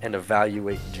step and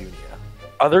evaluate Junia.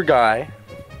 Other guy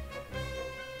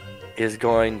is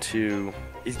going to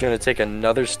take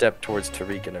another step towards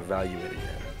Tariq and evaluate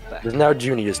again. It's now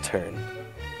Junia's turn.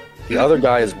 The other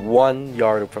guy is 1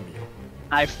 yard from you.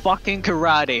 I fucking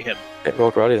karate him. Okay,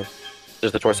 roll karate then.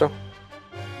 Just the torso?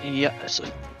 Yeah. So...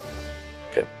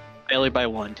 Okay. Barely by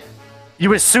 1.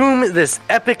 You assume this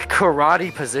epic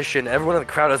karate position. Everyone in the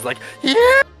crowd is like,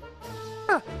 yeah!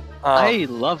 I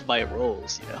love my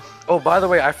rolls, you know. Oh, by the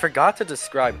way, I forgot to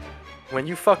describe. When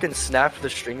you fucking snapped the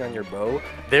string on your bow,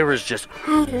 there was just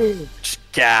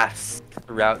gas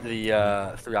throughout the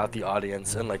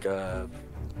audience and like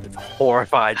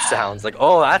horrified sounds. Like,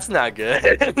 oh, that's not good.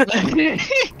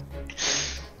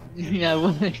 Yeah,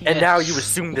 well, yeah. And now you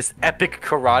assume this epic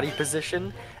karate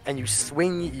position, and you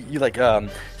swing, you like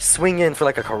swing in for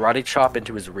like a karate chop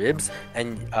into his ribs,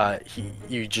 and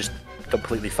you just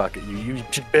completely fuck it. You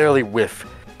just barely whiff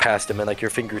past him, and like your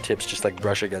fingertips just like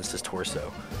brush against his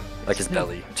torso, like his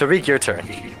belly. Tariq, your turn.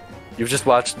 You've just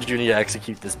watched Junia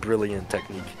execute this brilliant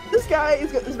technique. This guy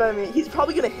is better than me. He's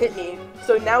probably gonna hit me.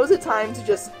 So now is the time to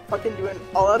just fucking do an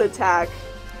all-out attack.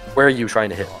 Where are you trying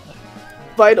to hit?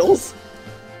 Vitals.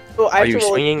 Oh, I Are have you to roll.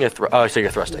 swinging or oh, so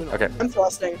you're thrusting. Okay. I'm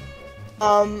thrusting.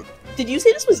 Did you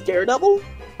say this was Daredevil?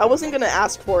 I wasn't gonna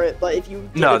ask for it, but if you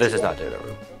did No, it this is to- not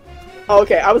Daredevil. Oh,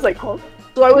 okay, I was like, huh?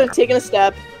 So I would have taken a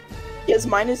step. He has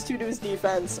 -2 to his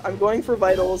defense. I'm going for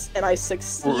vitals, and I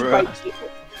succeed by Bruh. 2.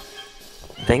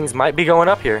 Things might be going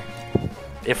up here.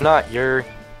 If not,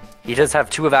 he does have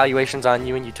 2 evaluations on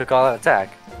you, and you took all that attack.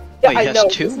 Yeah, Wait, I he has know.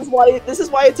 2? This is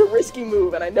why it's a risky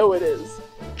move, and I know it is.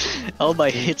 All my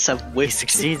hits have He whiffed.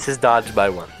 succeeds his dodge by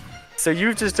 1. So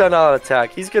you've just done all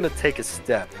attack. He's gonna take a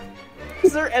step.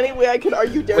 Is there any way I could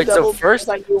argue Daredevil first-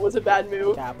 because I knew it was a bad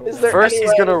move? Capital. Is there First, any he's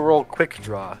way? gonna roll quick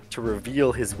draw to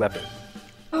reveal his weapon.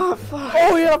 Oh, fuck.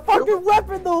 Oh yeah, fucking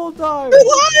weapon the whole time.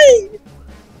 You're lying!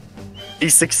 He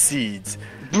succeeds.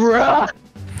 Bruh!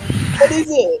 What is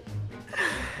it?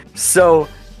 So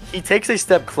he takes a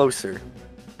step closer,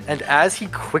 and as he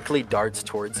quickly darts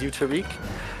towards you, Tariq,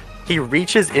 he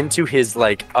reaches into his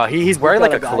like he's wearing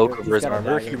got like a a cloak dagger. over his He's got a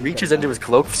armor. dagger. He He's reaches got a into his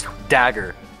cloak,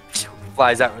 dagger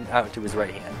flies out into his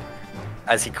right hand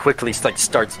as he quickly like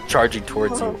starts charging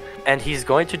towards you, and he's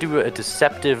going to do a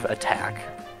deceptive attack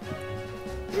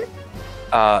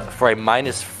for a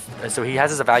minus. So he has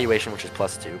his evaluation, which is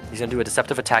 +2. He's gonna do a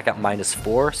deceptive attack at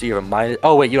 -4. So you have a minus.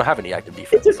 Oh wait, you don't have any active It's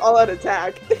defense. just all-out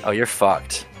attack. Oh, you're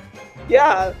fucked.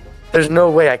 Yeah. There's no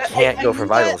way I can't go for knew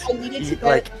that vitals. I needed to You- get-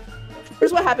 like,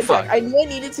 Here's what happened, Fuck. Jack. I knew I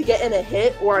needed to get in a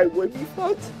hit or I would be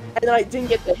fucked, and then I didn't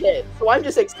get the hit. So I'm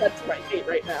just accepting my fate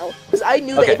right now. Because I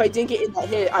knew Okay. that if I didn't get in that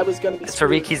hit, I was gonna be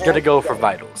screwed, Tariq, he's and gonna I go didn't for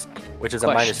get it. vitals. which is a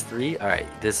Question. -3. All right,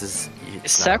 this is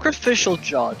it's not- Sacrificial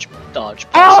dodge.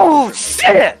 Oh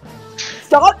shit!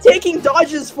 Stop taking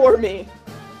dodges for me.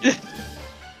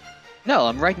 No,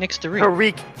 I'm right next to Reek.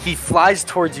 Tariq, he flies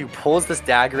towards you, pulls this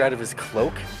dagger out of his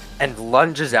cloak, and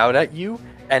lunges out at you.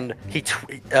 And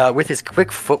with his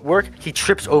quick footwork, he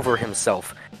trips over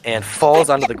himself and falls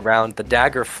onto the ground. The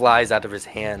dagger flies out of his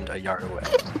hand a yard away.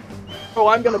 Oh,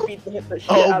 I'm gonna beat the shit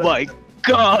Oh out of my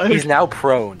god! He's now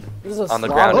prone This is a on the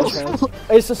ground. Slaughterfest.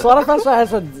 It's a Slaughterfest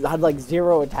that had like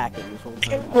 0 attacking this whole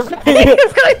time.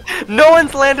 No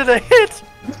one's landed a hit.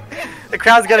 The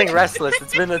crowd's getting restless.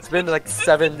 It's been like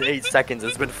 7-8 seconds.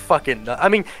 It's been fucking. I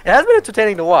mean, it has been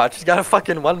entertaining to watch. He's got a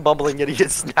fucking one bumbling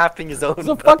idiot snapping his own. It's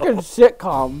a bow. fucking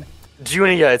sitcom.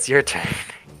 Junia, it's your turn.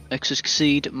 I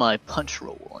succeed my punch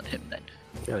roll on him then.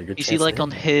 Yeah, good Is he chance like to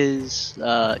on hit. his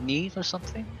knees or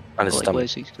something? On his Or, like, stomach? where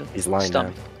is he still? He's lying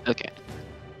Stomach. down. Okay.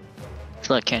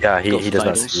 So I can't. Yeah, go he for does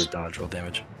not vitals. see his dodge roll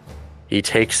damage. He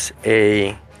takes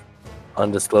a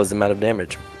undisclosed amount of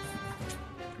damage.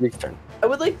 Reek's turn. I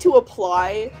would like to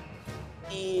apply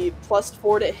the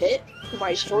 +4 to hit to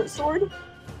my short sword,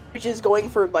 which is going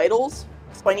for vitals.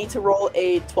 So I need to roll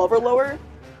a 12 or lower.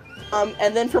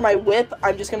 And then for my whip,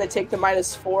 I'm just gonna take the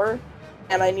 -4,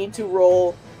 and I need to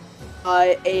roll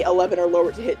a 11 or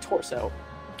lower to hit torso.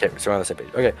 Okay, so we're on the same page.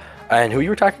 Okay, and who you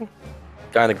were attacking?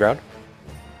 Guy on the ground?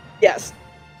 Yes,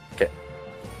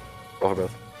 Roll for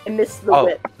both. I missed the Oh.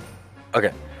 whip.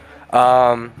 Okay.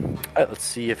 Alright, let's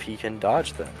see if he can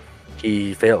dodge then.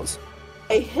 He fails.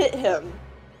 I hit him.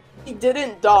 He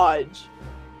didn't dodge,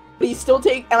 but he still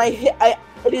take. And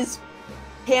it is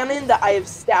canon that I have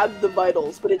stabbed the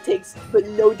vitals, but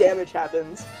no damage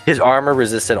happens. His armor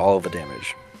resisted all of the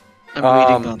damage. I'm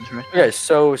reading Um, on the right. Okay,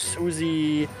 so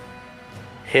Susie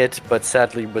hit, but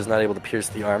sadly was not able to pierce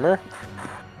the armor.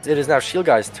 It is now Shield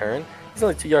Guy's turn. He's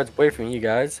only 2 yards away from you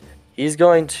guys. He's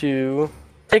going to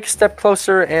take a step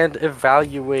closer and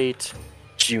evaluate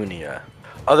Junia.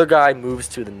 Other guy moves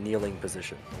to the kneeling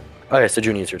position. Okay, so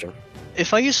Junia, it's your turn.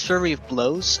 If I use Flurry of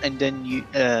Blows and then you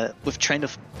with Trend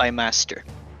of by Master,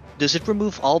 does it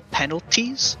remove all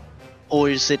penalties, or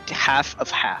is it half of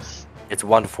half? It's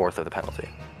 1/4 of the penalty.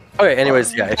 Okay,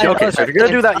 anyways, yeah. I- Okay, so if you're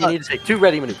gonna do that, you need to take 2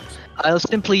 ready maneuvers. I'll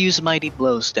simply use Mighty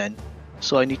Blows then.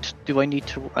 So I need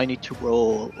to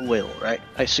roll Will, right?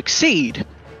 I succeed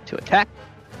to attack.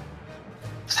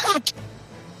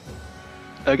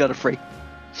 I got a free.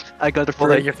 Well,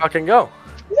 there you fucking go.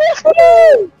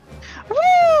 Woo!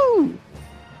 Woo!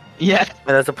 Yeah,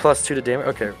 And that's a +2 to damage.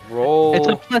 Okay, roll. it's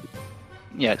a plus.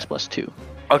 Yeah, it's +2.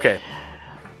 Okay.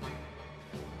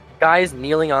 Guys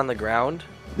kneeling on the ground.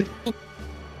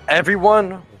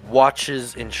 Everyone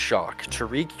watches in shock.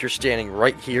 Tariq, you're standing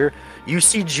right here. You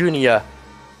see Junia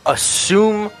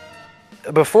assume.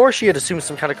 Before she had assumed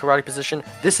some kind of karate position,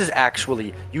 this is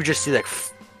actually. You just see like.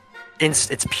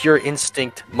 It's pure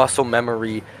instinct, muscle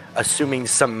memory, assuming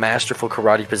some masterful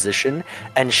karate position,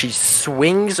 and she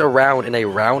swings around in a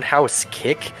roundhouse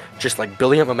kick, just like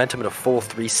building up momentum in a full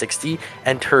 360,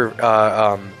 and her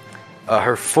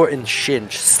foot and shin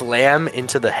slam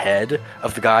into the head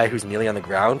of the guy who's kneeling on the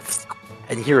ground,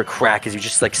 and you hear a crack as you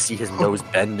just like see his nose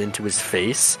bend into his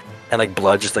face, and like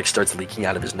blood just like starts leaking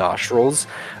out of his nostrils,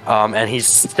 and he's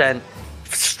sent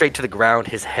straight to the ground.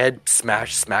 His head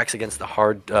smacks against the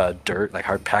hard dirt, like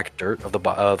hard packed dirt of the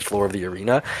floor of the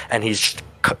arena, and he's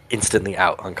instantly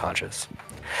out unconscious.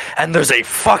 And there's a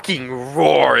fucking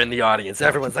roar in the audience.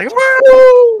 Everyone's like,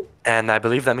 woo! And I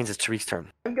believe that means it's Tariq's turn.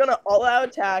 I'm gonna all-out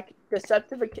attack,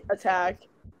 deceptive attack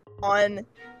on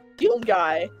Shield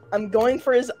Guy. I'm going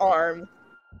for his arm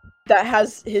that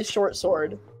has his short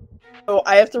sword. So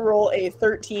I have to roll a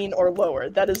 13 or lower.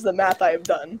 That is the math I have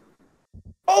done.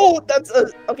 Oh,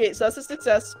 okay, so that's a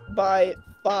success by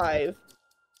 5.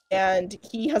 And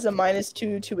he has a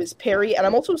 -2 to his parry, and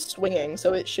I'm also swinging,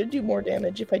 so it should do more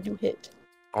damage if I do hit.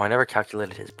 Oh, I never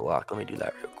calculated his block. Let me do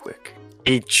that real quick.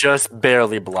 He just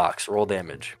barely blocks. Roll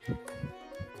damage.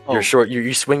 You're short.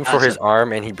 You swing for his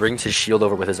arm, and he brings his shield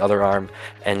over with his other arm,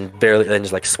 and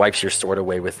just like swipes your sword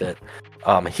away with it.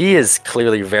 He is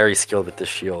clearly very skilled with this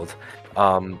shield.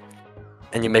 And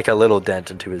you make a little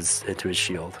dent into his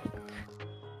shield.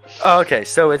 Okay,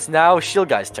 so it's now Shield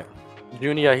Guy's turn.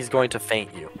 Junia, he's going to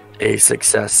feint you. A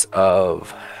success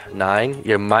of 9.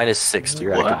 You're -6 to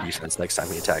your active defense next time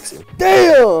he attacks you.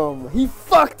 Damn! He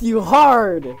fucked you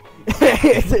hard!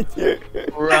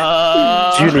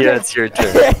 Junia, it's your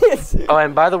turn. Oh,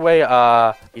 and by the way,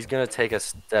 he's gonna take a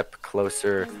step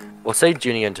closer. We'll say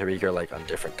Junia and Tariq are like on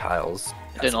different tiles.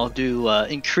 Then I'll do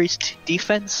increased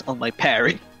defense on my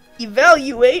parry.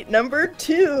 Evaluate number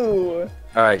 2!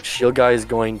 Alright, Shield Guy is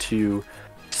going to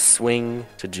swing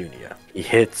to Junia. He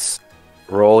hits.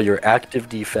 Roll your active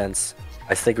defense.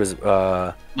 I think it was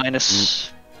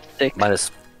Minus 6.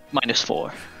 Minus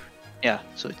 4. Yeah,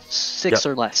 so it's 6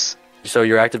 or less. So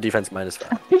your active defense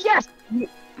 -5. Yes! I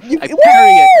Woo!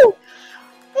 parry it!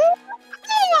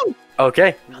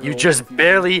 Okay, you just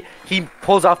barely. He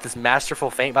pulls off this masterful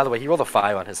feint. By the way, he rolled a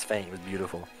 5 on his feint. It was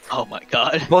beautiful. Oh my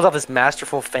god. He pulls off this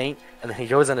masterful feint, and then he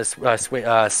goes on a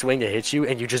swing to hit you,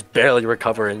 and you just barely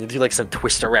recover. And you do like some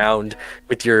twist around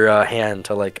with your hand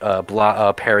to like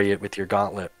parry it with your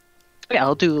gauntlet. Yeah,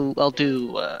 I'll do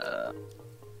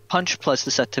punch plus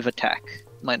deceptive attack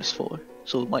 -4,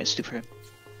 so -2 for him.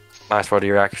 -4 to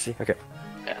your accuracy. Okay.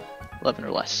 11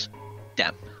 or less.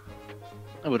 Damn.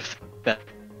 I would have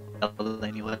failed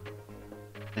anyway.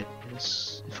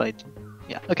 If I...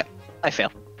 Yeah, okay. I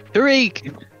fail.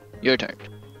 Tariq! Your turn.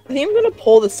 I think I'm gonna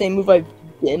pull the same move I've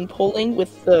been pulling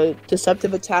with the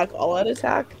deceptive attack, all-out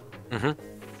attack. Mm-hmm.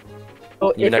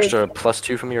 So You get an if extra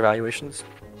 +2 from your evaluations.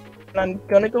 I'm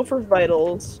gonna go for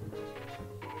vitals.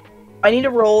 I need to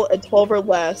roll a 12 or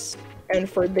less, and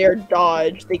for their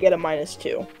dodge, they get a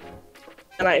 -2.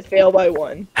 And I fail by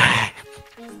 1.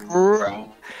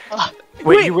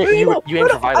 Wait, you aim for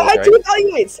vitals, I had right? 2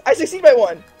 evaluates! I succeed by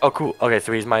 1! Oh, cool. Okay,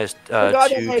 so he's -2 God,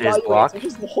 to my his evaluates, block. which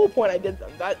is the whole point I did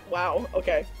them. Wow,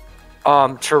 okay.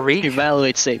 Tariq.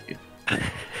 Evaluate save you.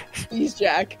 Please,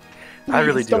 Jack. I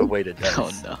really Please do a don't- weighted dice.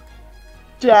 Oh no.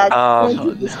 Jack, Um, don't Oh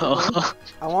do this to me. no.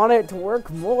 I want it to work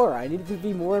more. I need it to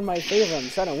be more in my favor. I'm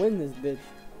trying to win this bitch.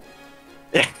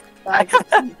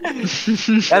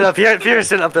 And if you're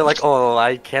sitting up there like, oh,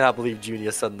 I cannot believe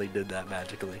Junia suddenly did that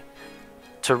magically.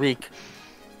 Tariq,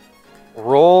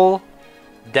 roll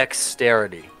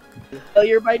dexterity.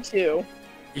 Failure by 2.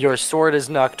 Your sword is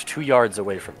knocked 2 yards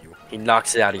away from you. He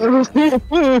knocks it out of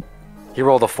you. He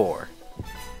rolled a 4.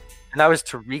 And that was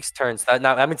Tariq's turn. So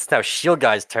that means it's now Shield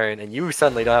Guy's turn, and you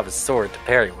suddenly don't have a sword to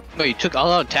parry with. Wait, you took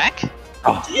all-out attack?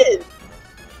 Oh. Did.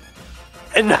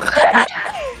 And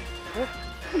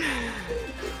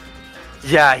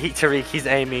yeah, Tariq, he's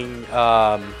aiming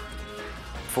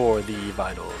for the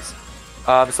vitals.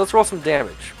 So let's roll some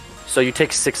damage. So you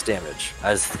take 6 damage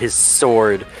as his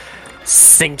sword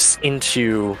sinks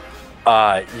into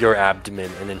your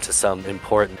abdomen and into some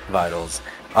important vitals,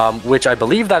 which I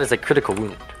believe that is a critical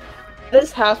wound. That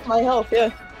is half my health, yeah.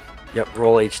 Yep,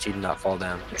 roll HT to not fall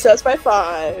down. Success by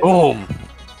 5. Boom!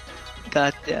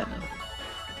 God damn.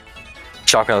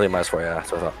 Shock penalty -4, yeah,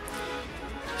 that's what I thought.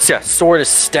 So yeah, sword is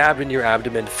stabbed in your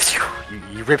abdomen.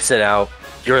 He rips it out.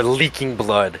 You're leaking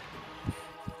blood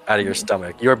out of your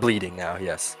stomach. You're bleeding now,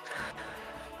 yes.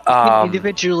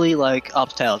 Individually, like,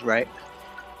 opt-out, right?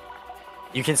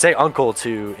 You can say uncle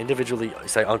to individually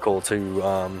say uncle to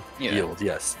Yeah. yield,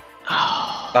 yes.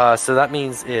 Mm-hmm. So that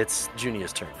means it's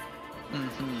Junia's turn.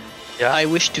 Yeah. I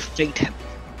wish to fate him.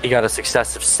 He got a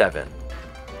success of 7.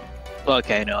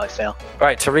 Okay, no, I fail.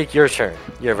 Alright, Tariq, your turn.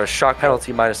 You have a shock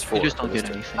penalty -4. You just for don't this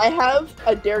get turn. anything. I have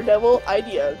a daredevil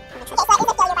idea.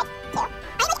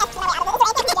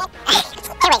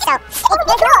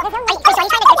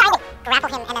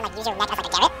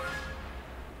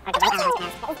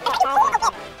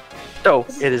 So,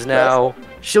 it is now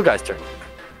Shield Guy's turn.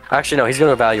 Actually, no, he's going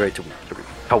to evaluate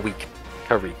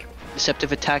Tariq.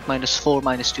 Deceptive attack -4,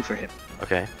 -2 for him.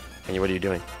 Okay. And what are you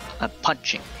doing? I'm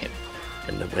punching him.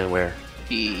 And where?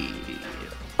 The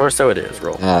Torso it is,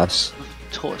 roll. Yes.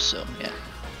 torso, yeah.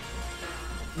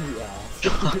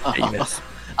 Yeah. You miss.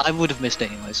 I would have missed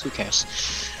anyways, who cares?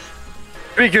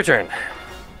 Tariq, your turn.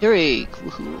 Tariq,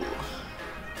 woohoo.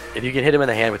 If you can hit him in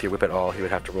the hand with your whip at all, he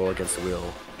would have to roll against the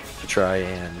will to try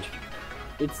and...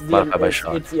 It's the Modified by it's,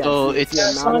 shock. it's, yeah, Oh, the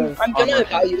it's- So amount I'm of gonna armor.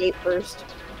 evaluate first.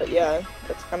 But yeah,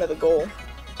 that's kind of the goal.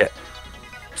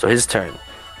 So his turn.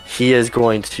 He is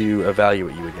going to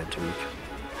evaluate you again, Tariq.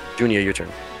 Junior, your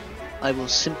turn. I will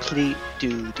simply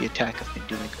do the attack I've been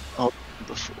doing all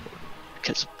before.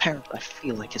 Because apparently I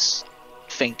feel like his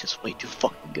feint is way too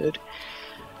fucking good.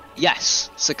 Yes,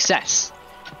 success.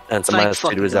 And some Thank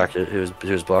 -2 to his, fucking to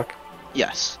his block.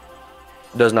 Yes.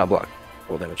 Does not block.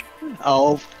 Roll damage.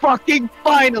 Oh, fucking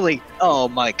finally! Oh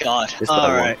my god. It's not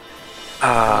Alright.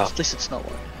 Ah, At least it's not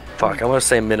one. fuck. I want to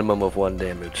say minimum of 1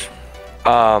 damage.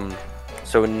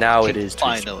 So now it is...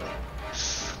 Finally.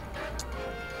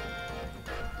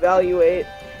 Evaluate.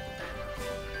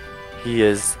 He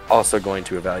is also going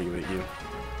to evaluate you.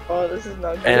 Oh, this is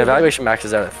not good. And evaluation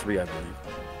maxes out at 3, I believe.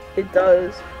 It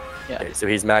does. Yeah. Okay, so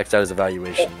he's maxed out his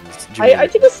evaluations. I Junior,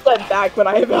 take a step back when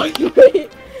I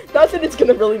evaluate. Not that it's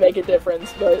gonna really make a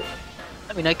difference, but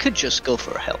I mean, I could just go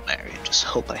for a Hail Mary and just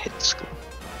hope I hit the score.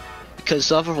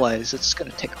 Because otherwise, it's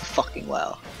gonna take a fucking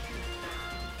while.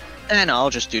 And I'll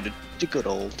just do the the good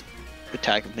old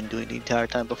attack I've been doing the entire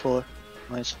time before.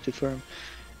 Minus 2 firm.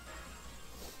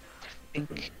 I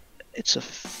think it's a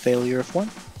failure of 1.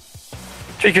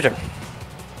 Tariq, your turn.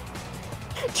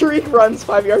 Tariq runs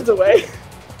 5 yards away.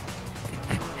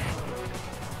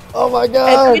 Oh my And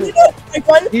god! you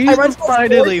know, I run to my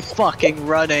finally sword. fucking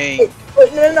running.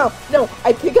 Wait, no.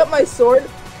 I pick up my sword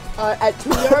at 2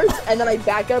 yards, and then I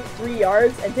back up 3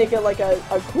 yards and take it like a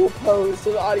cool pose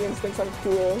so the audience thinks I'm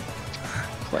cool.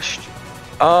 Question.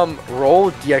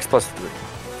 Roll DX plus 3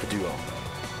 to do all.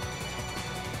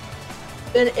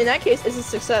 Then in that case, it's a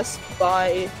success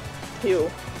by 2.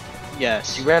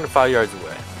 Yes. He ran 5 yards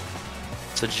away.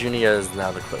 So Junia is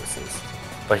now the closest.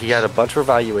 But he had a bunch of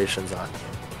evaluations on you.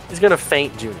 He's gonna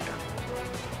feint Junia.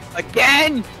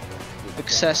 Again!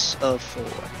 Success of 4.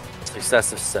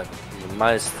 Success of 7.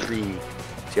 Minus 3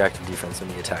 to your active defense when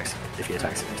he attacks, if he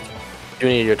attacks against you.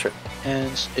 Junia, your turn.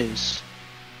 And is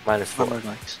Minus 4. armor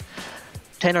max.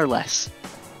 10 or less.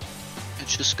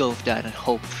 Let's just go with that and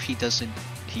hope he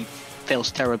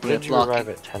fails terribly at Did you arrive blocking.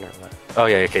 at 10 or less? Oh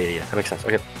yeah, okay, yeah, that makes sense.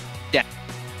 Okay.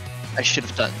 I should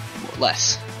have done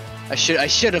less. I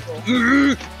should have.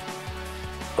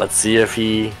 Let's see if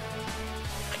he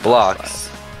blocks.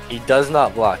 He does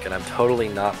not block, and I'm totally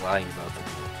not lying about that.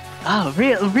 Oh,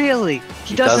 really?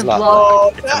 He does doesn't not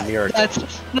block. block. It's a miracle. That's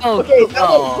no. Okay, that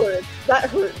oh. hurt. That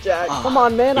hurt, Jack. Oh. Come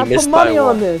on, man! You I put missed by money on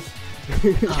one. this.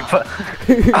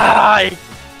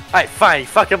 Alright, fine, he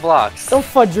fucking blocks. Don't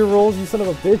fudge your rolls, you son of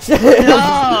a bitch.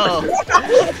 No!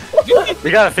 We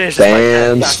gotta finish this.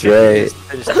 Damn fight. straight.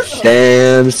 Finish this shit.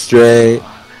 Damn straight.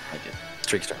 I did.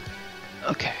 Streak's turn.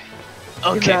 Okay,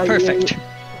 Evaluate. perfect.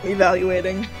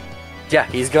 Evaluating. Yeah,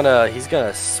 he's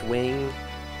gonna swing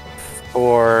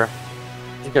for.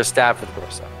 He's gonna stab for the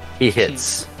torso. He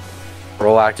hits.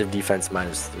 Roll active defense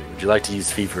minus 3. Would you like to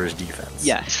use Fever's defense?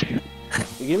 Yes,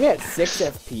 You give me at 6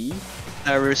 FP?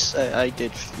 I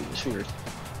did fear.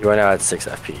 You are now at 6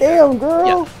 FP. Damn,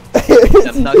 girl!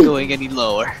 I'm not going any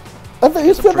lower. I thought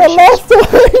you It's said that last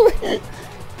time!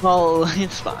 Well,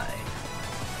 it's fine.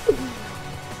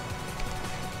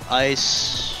 I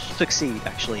succeed,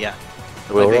 actually, yeah.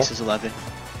 The will My roll? base is 11.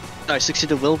 No, I succeed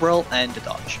the will roll and the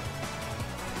dodge.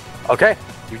 Okay.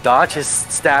 You dodge his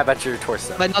stab at your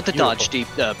torso. But not the Beautiful. dodge,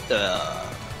 the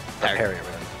parry. Parry it.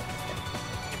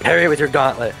 Parry it with your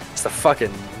gauntlet. It's a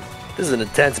fucking. This is an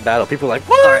intense battle. People are like,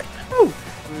 what? Alright.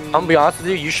 I'm gonna be honest with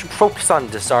you. You should focus on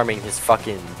disarming his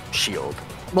fucking shield.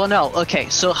 Well, no, okay,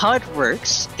 so how it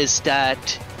works is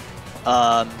that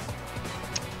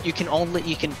you can only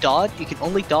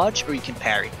dodge or you can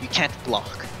parry. You can't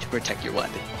block to protect your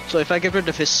weapon. So if I get rid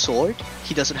of his sword,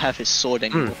 he doesn't have his sword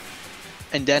anymore.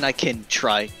 And then I can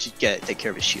try to take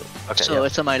care of his shield. Okay, So yeah.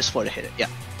 it's a -4 to hit it, yeah.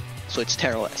 So it's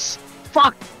Terror less.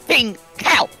 Fucking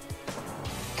hell!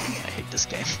 I hate this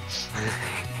game.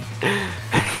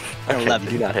 Okay, 11.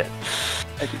 you do not hit.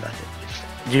 I do not hit.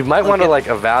 You might want to Okay. like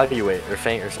evaluate or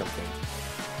feint or something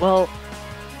Well,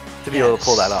 to be able to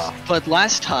pull that off. But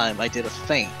last time I did a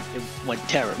feint, it went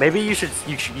terrible. Maybe you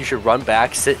should run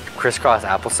back, sit crisscross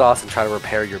applesauce, and try to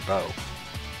repair your bow.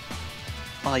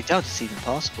 Well, I doubt it's even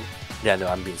possible. Yeah, no,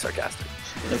 I'm being sarcastic.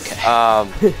 Okay.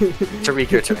 Tariq,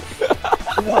 your turn.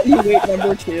 Evaluate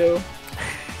number 2.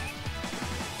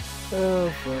 Oh,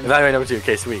 fuck. Evaluate number 2.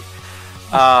 Okay, sweet.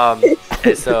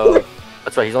 Okay, so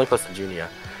that's right. He's only close to Junia.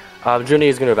 Junia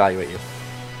is gonna evaluate you.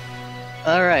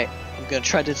 Alright, I'm gonna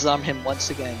try to disarm him once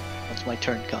again, once my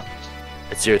turn comes.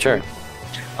 It's your turn.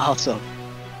 Also,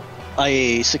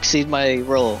 I succeed my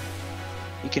roll.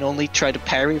 You can only try to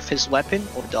parry with his weapon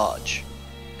or dodge.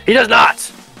 He does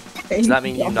not. Does that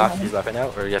mean you knock his weapon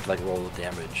out, or you have to like roll the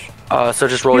damage? So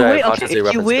just roll You your win, unconscious okay, if you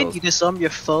weapon win, skills. you disarm your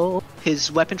foe.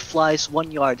 His weapon flies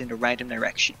 1 yard in a random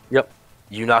direction. Yep.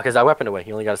 You knock his weapon away.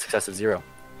 He only got a success of 0.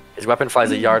 His weapon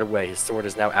flies a yard away. His sword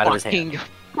is now out of his hand. Fucking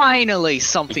finally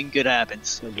something good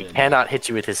happens. He cannot hit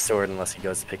you with his sword unless he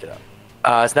goes to pick it up.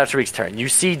 It's now Tariq's turn. You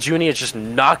see Junia just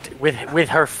knocked with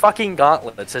her fucking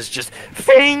gauntlet that says just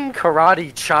Fang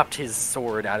Karate chopped his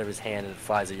sword out of his hand and it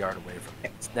flies a yard away from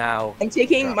him. It's now. I'm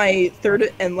taking my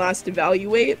third and last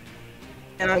evaluate,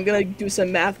 and I'm gonna do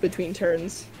some math between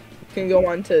turns. Can go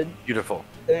on to Beautiful.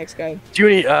 the next guy.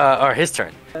 Junia, or his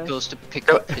turn. Goes to pick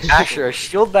So, up his actually, a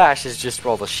shield bash is just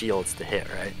roll the shields to hit,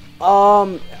 right?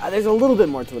 There's a little bit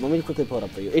more to it. Let me quickly pull it up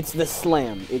for you. It's the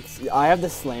slam. I have the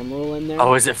slam rule in there.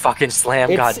 Oh, is it fucking slam?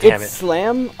 it's, God damn it's it.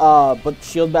 slam, but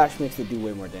shield bash makes it do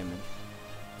way more damage.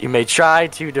 You may try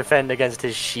to defend against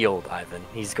his shield, Ivan.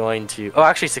 He's going to. Oh,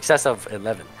 actually, success of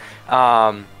 11.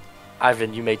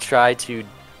 Ivan, you may try to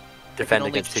defend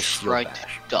only against his shield try bash. to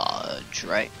dodge,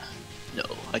 right? No,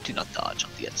 I do not dodge on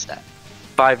the end stat.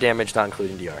 5 damage, not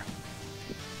including DR.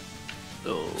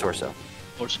 So, Torso.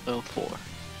 Torso 4.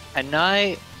 And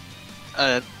I,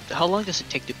 how long does it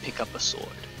take to pick up a sword?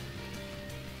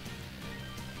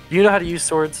 You know how to use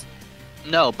swords?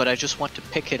 No, but I just want to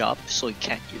pick it up so he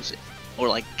can't use it. Or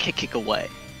like kick it away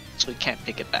so he can't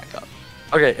pick it back up.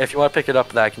 Okay, if you want to pick it up,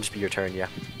 that can just be your turn, yeah.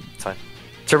 It's fine.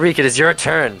 Tariq, it is your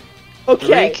turn.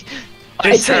 Okay,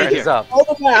 Your turn is up. all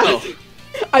the math.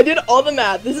 I did all the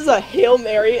math. This is a Hail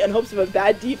Mary in hopes of a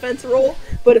bad defense roll,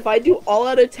 but if I do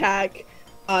all-out attack,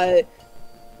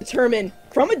 determine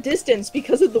from a distance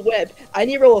because of the web, I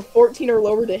need to roll a 14 or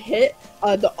lower to hit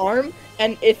the arm,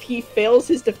 and if he fails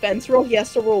his defense roll, he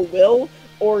has to roll will,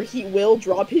 or he will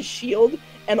drop his shield,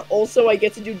 and also I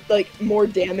get to do like more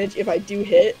damage if I do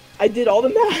hit. I did all the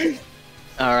math.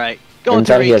 Alright, go Turns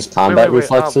out he Tariq. has combat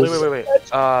reflexes. Wait.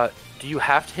 Do you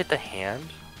have to hit the hand?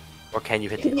 Or can you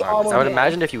hit Hit the the arm? 'Cause armor I would hand.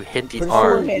 imagine if you hit the Pretty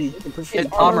arm. sure hand. you- I'm pretty sure It's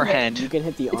you- armor hand. You can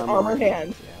hit the It's armor. armor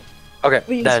hand. Yeah. Okay,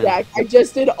 Please, then Jack. I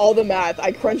just did all the math.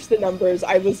 I crunched the numbers.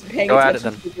 I was paying Go at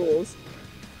attention it, to the rules.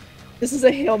 This is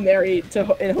a Hail Mary in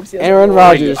hopes he doesn't Aaron roll.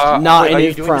 Rodgers, not wait, in are you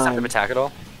his doing prime. deceptive attack at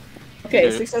all? Okay,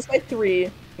 Okay. success by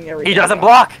 3. There we He go. doesn't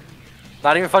block!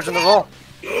 Not even fudging the roll.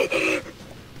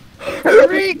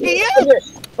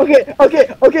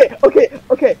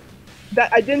 Okay. That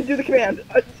I didn't do the command.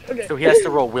 Okay. So he has to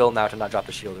roll will now to not drop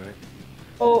the shield, right?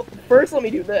 Well, first let me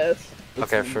do this.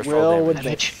 Okay, first roll Will damage. with the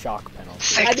Damage. shock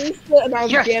penalty. That is the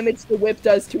amount Yes. of damage the whip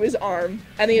does to his arm,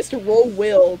 and he has to roll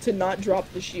will to not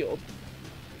drop the shield.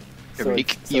 Tariq,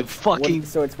 it's- you it's fucking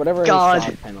so it's whatever God.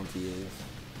 his shock penalty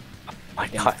is. My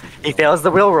God, he fails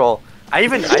the will roll. I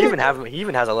even have him. He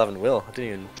even has 11 will. I didn't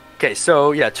even. Okay,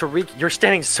 so yeah, Tariq, you're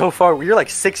standing so far. You're like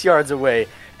 6 yards away,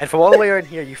 and from all the way in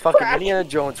here, you fucking Crack. Indiana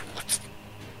Jones.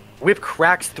 Whip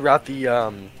cracks throughout the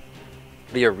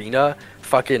arena.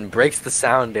 Fucking breaks the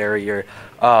sound barrier.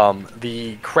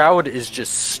 The crowd is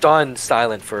just stunned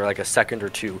silent for like a second or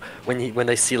two when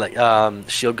they see like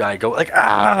shield guy go like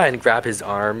and grab his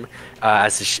arm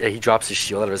as he drops his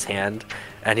shield out of his hand,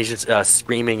 and he's just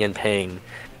screaming in pain,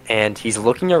 and he's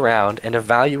looking around and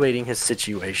evaluating his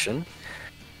situation.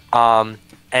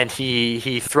 And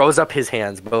he throws up his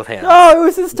hands, both hands. No, it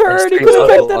was his turn. He screams, could have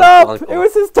 "Uncle, picked it uncle, up. uncle." It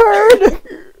was his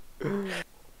turn.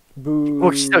 Boo.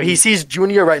 Well, so he sees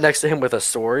Junior right next to him with a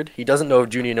sword. He doesn't know if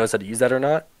Junior knows how to use that or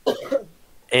not.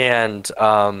 And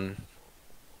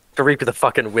Tariq with a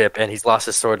fucking whip, and he's lost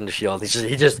his sword and the shield.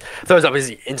 He just throws up.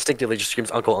 He instinctively just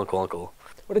screams, "Uncle, uncle, uncle!"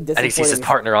 What a And he sees his disappointing.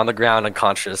 partner on the ground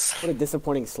unconscious. What a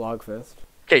disappointing slogfest.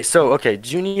 Okay,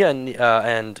 Junior and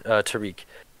Tariq,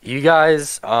 you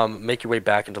guys make your way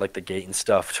back into like the gate and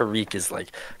stuff. Tariq is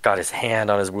like got his hand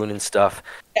on his wound and stuff.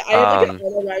 I have like an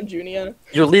all around Junia.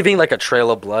 You're leaving like a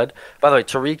trail of blood. By the way,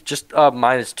 Tariq just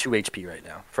minus 2 HP right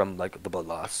now from like the blood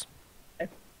loss.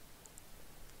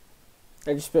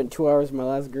 I just spent 2 hours of my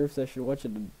last Gurps session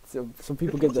watching some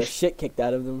people get the shit kicked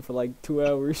out of them for like 2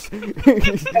 hours. Yeah,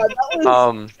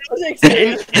 that was In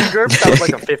exciting. Gurps, that was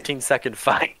like a 15-second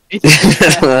fight. I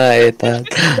hate that.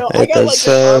 No, I I hate got that like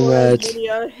so an arm around much.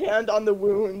 Junia, hand on the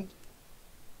wound.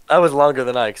 That was longer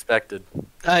than I expected.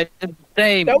 Same.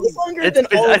 That was longer It's, than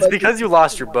all of it's us. because you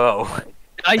lost your bow.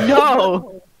 I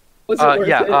know. Was it worth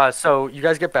it? So you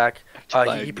guys get back. He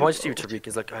Fine, points to you, beautiful. Tariq.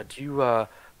 He's like, do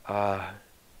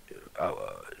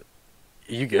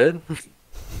you good?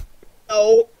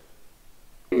 No.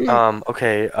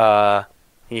 Okay.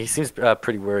 He seems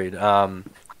pretty worried.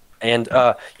 And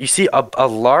you see a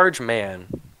large man.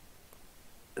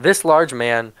 This large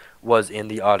man was in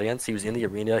the audience. He was in the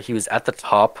arena. He was at the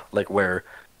top, like where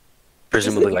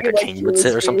presumably like a king would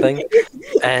sit or something.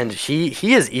 And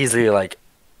he is easily like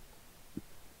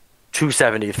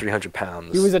 270, 300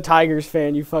 pounds. He was a Tigers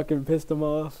fan. You fucking pissed him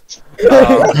off.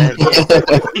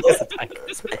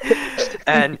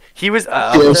 And he was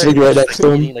He was sitting right next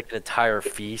to him. eating like an entire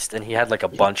feast, and he had like a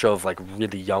bunch of like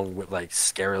really young, like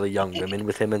scarily young women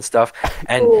with him and stuff.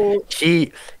 And Oh,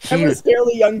 he I'm a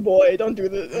scarily young boy. Don't do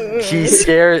this. he's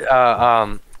scared.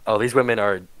 These women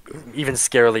are even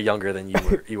scarily younger than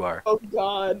you are. Oh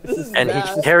God, this is And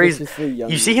bad. he carries. Suspiciously young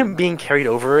You see him women. being carried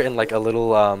over in like a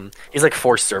little. He's like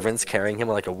 4 servants carrying him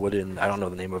like a wooden. I don't know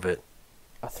the name of it.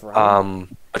 A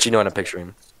throne. But you know what I'm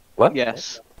picturing. What?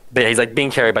 Yes. But he's like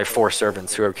being carried by 4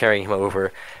 servants who are carrying him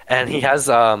over, and he has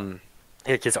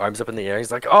his arms up in the air.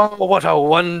 He's like, "Oh, what a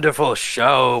wonderful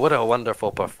show! What a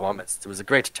wonderful performance! It was a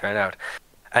great turnout."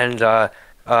 And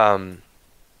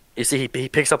you see, he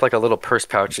picks up like a little purse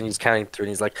pouch, and he's counting through, and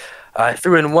he's like, "I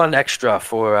threw in 1 extra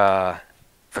for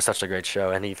such a great show."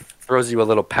 And he throws you a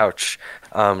little pouch,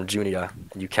 Junia,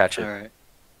 and you catch it. All right.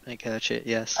 I catch it.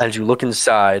 Yes. As you look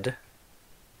inside,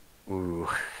 ooh.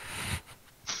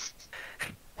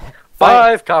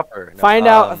 5 copper. No, Find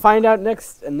out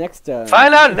next.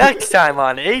 Find out next time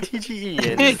on ATGE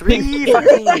in 3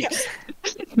 fucking weeks.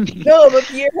 No, but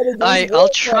Pierre had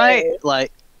a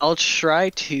I'll try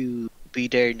to be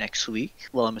there next week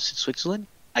while I'm in Switzerland.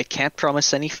 I can't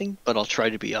promise anything, but I'll try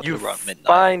to be up around midnight.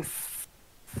 Fine.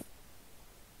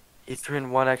 He threw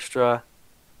in 1 extra.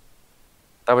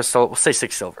 That was we'll say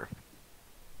 6 silver.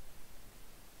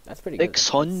 That's pretty good.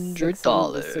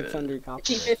 $600. 600 copper.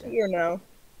 T50 or no?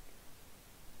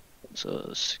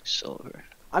 So 6 silver.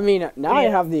 I mean, now I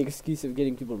have the excuse of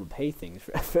getting people to pay things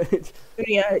for it.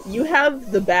 Yeah, you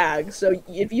have the bag, so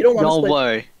if you don't want to Don't split...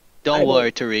 worry. Don't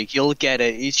worry, Tariq. You'll get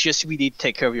it. It's just we need to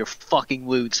take care of your fucking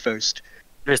wounds first.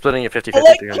 You're splitting it 50-50. I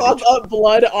like pop up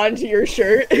blood onto your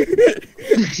shirt.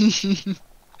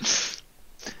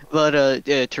 But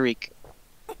Tariq,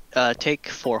 take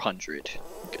 400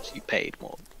 because you paid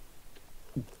more.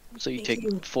 So you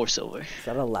take 4 silver. Is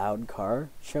that a loud car?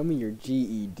 Show me your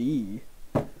GED.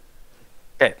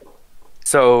 Okay.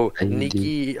 So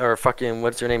Nikki or fucking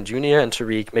what's her name, Junia and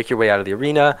Tariq make your way out of the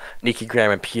arena. Nikki,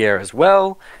 Graham, and Pierre as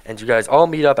well, and you guys all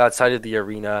meet up outside of the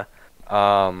arena.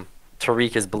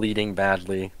 Tariq is bleeding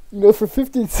badly. You know, for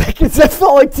 15 seconds, that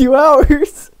felt like 2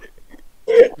 hours.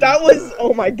 That was,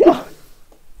 oh my god.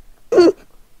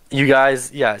 You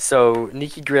guys, yeah. So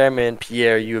Nikki, Graham, and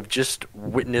Pierre, you have just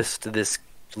witnessed this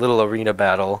little arena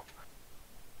battle.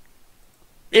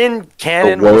 In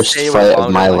canon, The worst we'll say it was fight of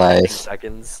longer my than, like, 15 life.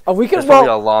 seconds. Oh, we could There's probably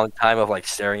a roll. long time of like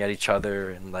staring at each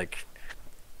other and like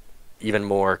even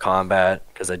more combat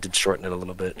because I did shorten it a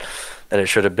little bit than it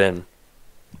should have been.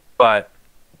 But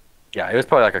yeah, it was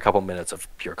probably like a couple minutes of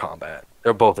pure combat.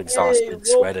 They're both exhausted,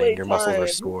 sweating. Your muscles are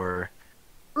sore.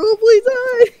 Roleplay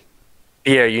time!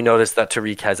 Pierre, you notice that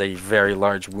Tariq has a very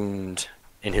large wound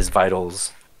in his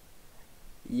vitals.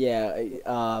 Yeah,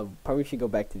 probably should go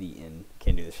back to the inn.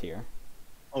 Can't do this here.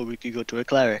 Or we could go to a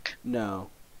cleric. No.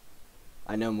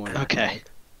 I know more. than Okay. that.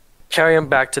 Carry him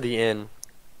back to the inn.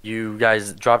 You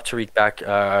guys drop Tariq back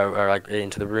or like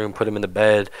into the room, put him in the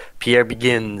bed. Pierre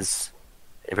begins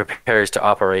and prepares to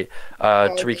operate.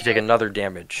 Tariq can take another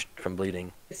damage from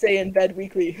bleeding. Say in bed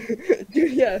weekly.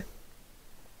 Dude, yeah.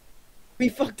 We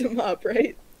fucked him up,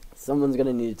 right? Someone's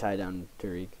gonna need to tie down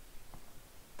Tariq.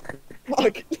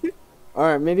 Fuck.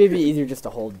 Alright, maybe it'd be easier just to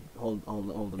hold him.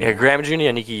 Yeah, Graham, Junior,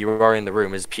 and Nikki, you are in the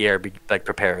room as Pierre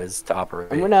prepares to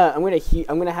operate. I'm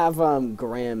gonna have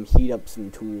Graham heat up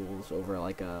some tools over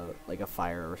like a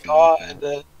fire or something. Like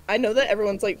that. I know that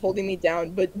everyone's like holding me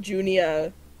down, but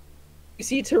Junia, you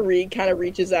see Tariq kind of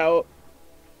reaches out,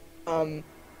 an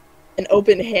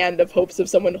open hand of hopes of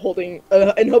someone holding,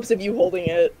 in hopes of you holding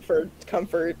it for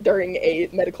comfort during a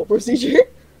medical procedure.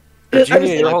 Junior,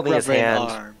 you're like, holding his Reverend hand.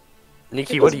 arm.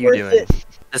 Nikki, It what was are you worth doing? it.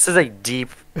 This is a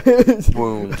deep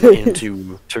wound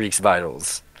into Tariq's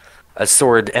vitals. A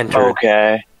sword entered.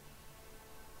 Okay.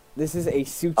 This is a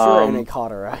suture and a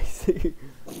cauterize.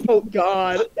 Oh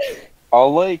god.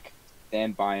 I'll like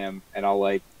stand by him and I'll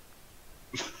like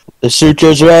The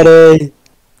suture's ready!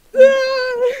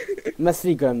 Must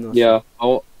be Graham though. yeah.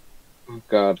 Oh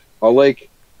god. I'll like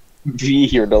be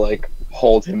here to like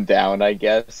hold him down, I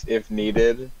guess, if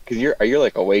needed. Cause you're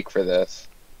like awake for this.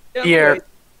 Pierre,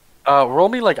 roll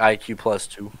me like IQ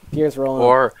 +2. Pierre's rolling.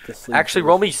 Or to sleep actually, first.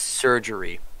 roll me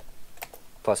surgery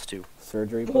 +2.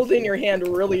 Surgery. Holding your hand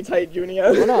really tight, I'm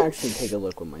Junia. gonna actually take a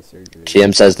look with my surgery.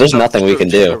 GM says there's nothing we can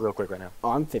Just do. real quick right now.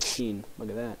 Oh, I'm 15. Look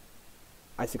at that.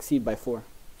 I succeed by 4.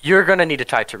 You're gonna need to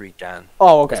tie Tariq down,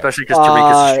 Oh, okay. especially because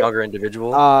Tariq is a stronger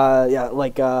individual. Yeah,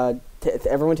 like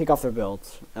everyone take off their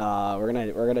belts. We're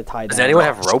gonna tie. Does down. anyone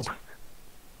have rope?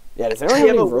 Yeah, does I anyone have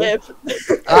a any rope? whip.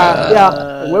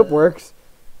 Yeah, a whip works.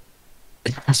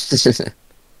 God, this is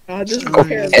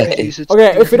Okay. terrible.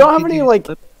 Okay, if we don't have any like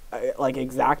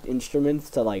exact instruments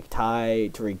to like tie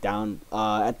Tariq down,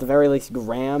 at the very least,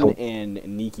 Graham and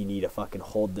Nikki need to fucking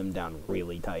hold them down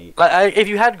really tight. Like, if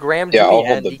you had Graham, Yeah, I'll Jimmy, hold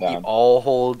and them Nikki down. all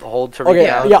hold Tariq Okay,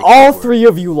 down. yeah, they all can 3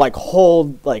 of you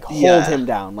hold Yeah. him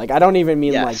down. Like I don't even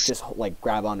mean like Yes. just like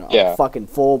grab on a Yeah. fucking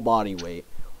full body weight.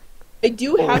 I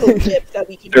do have a whip that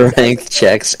we can use. Strength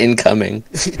checks incoming.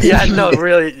 work. Yeah, no,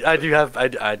 really, I do have.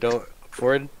 I don't.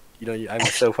 Ford, you know, I'm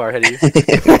so far ahead of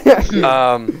you.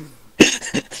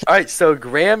 All right, so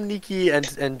Graham, Nikki,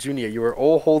 and Junior, you are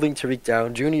all holding Tariq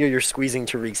down. Junior, you're squeezing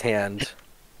Tariq's hand.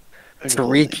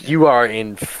 Tariq, you are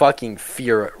in fucking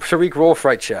fear. Tariq, roll a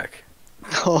fright check.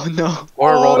 Oh no.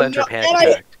 Or roll Oh, enter no, panic and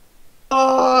I- check.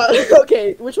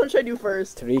 Okay, which one should I do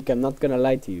first? Tariq, I'm not gonna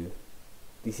lie to you.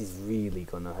 This is really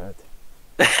gonna hurt.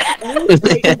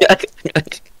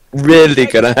 Really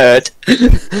gonna hurt.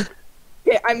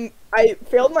 Okay, I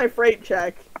failed my fright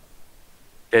check.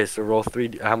 Okay, so roll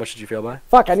 3. How much did you fail by?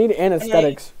 Fuck, I need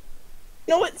anesthetics.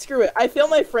 You know what? Screw it. I failed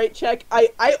my fright check. I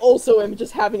also am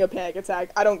just having a panic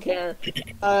attack. I don't care.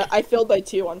 I failed by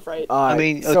 2 on fright. I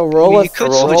mean, so I roll mean, a you could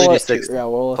roll switch a it to d6. Yeah,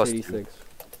 roll a Plus 3d6.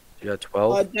 You got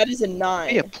 12. That is a be a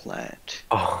 9. plant.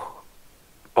 Oh.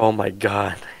 Oh my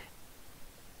god.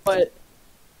 But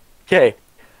Okay.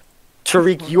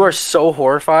 Tariq, you are so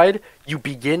horrified, you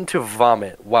begin to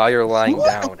vomit while you're lying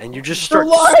down, and you just start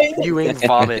You're lying! spewing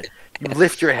vomit. You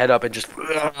lift your head up and just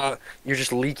you're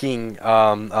just leaking,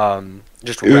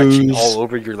 just retching Ooze. all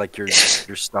over your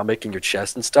stomach and your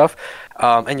chest and stuff,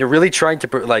 and you're really trying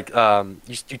to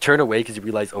you turn away because you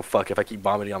realize, oh fuck, if I keep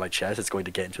vomiting on my chest, it's going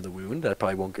to get into the wound. That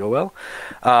probably won't go well,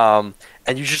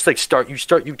 and you just like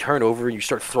you turn over and you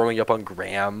start throwing up on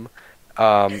Graham,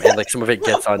 and like some of it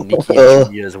gets on Nikki and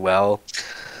Julia as well,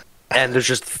 and there's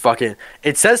just fucking.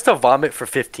 It says to vomit for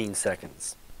 15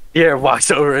 seconds. Pierre walks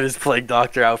over in his plague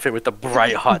doctor outfit with the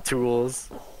bright hot tools,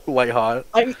 white hot.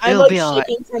 I'm It'll like be alright.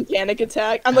 shaking from panic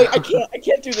attack. I'm like, I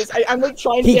can't do this. I'm like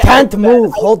trying to He get out of can't the bed.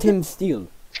 move. Hold him still.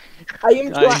 I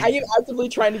am actively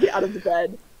trying to get out of the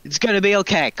bed. It's gonna be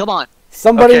okay. Come on.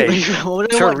 Somebody. Okay. Don't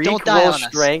Tariq die roll on us.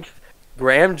 strength.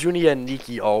 Graham, Junia, and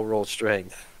Nikki all roll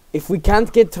strength. If we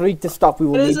can't get Tariq to stop, we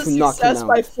will That need is to a knock him success out.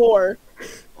 by 4.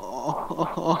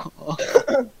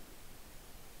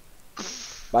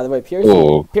 By the way, Pierce.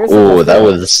 Oh, Pierce oh, suggested- that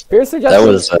was Pierce that suggested.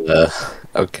 was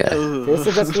okay. Pierce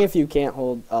suggesting if you can't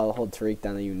hold Tariq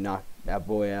down, that you knock that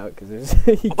boy out because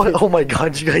he Oh my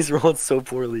god, you guys rolled so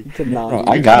poorly. cannot.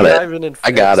 Oh, I got it. Ivan and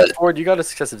I got it. Ford, you got a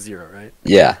success of 0, right?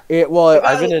 Yeah. Well,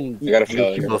 Ivan and You got a you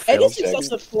failure. both Any failed.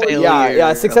 success of 4. Fail. yeah,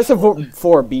 Failure success of of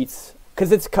 4 beats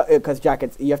because Jack,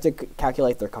 you have to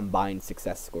calculate their combined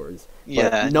success scores.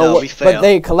 Yeah, no, we failed. but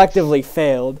they collectively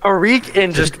failed. Tariq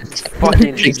in just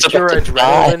fucking Jake's pure about to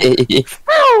adrenaline. die.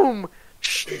 Boom!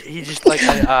 He just like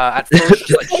at first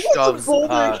just like shoves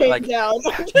Boulder came like down.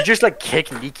 you just like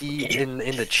kick Nikki in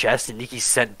the chest, and Nikki's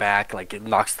sent back, like it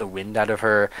knocks the wind out of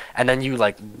her, and then you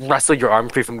like wrestle your arm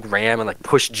free from Graham and like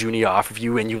push Junia off of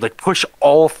you, and you like push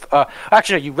all.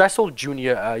 Actually, no, you wrestle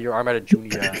Junia, your arm out of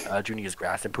Junia's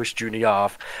grasp and push Junia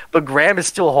off, but Graham is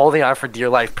still holding on for dear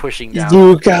life, pushing down.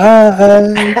 You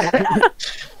guys.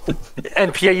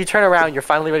 And Pierre, you turn around, you're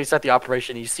finally ready to start the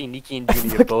operation, and you see Nikki and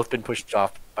Junia have both been pushed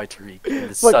off by Tariq. in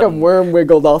this Like a sudden- worm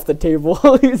wiggled off the table.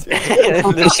 in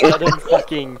this sudden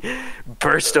fucking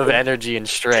burst of energy and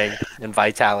strength and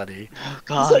vitality. Oh, It's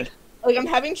God. like I'm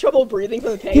having trouble breathing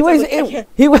from the pain. he weighs.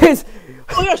 He weighs.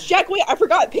 Oh my gosh, Jack! Wait, I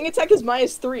forgot. Ping attack is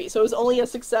 -3, so it was only a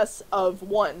success of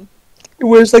 1. It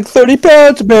weighs like 30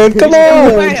 pounds, man. Come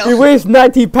on. He weighs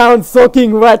 90 pounds,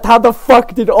 soaking wet. How the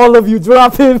fuck did all of you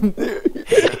drop him?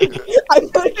 I'm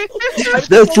like,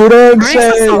 That's what I'm Tariq's a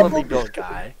saying. solidly built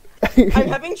guy. I'm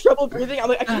having trouble breathing. I'm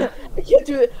like, I can't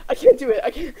do it. I can't do it.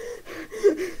 I can't.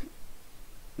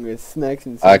 With snacks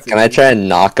and. Can I try and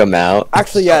knock him out?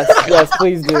 Actually, yes, yes,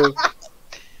 please do.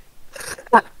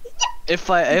 If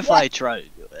I try to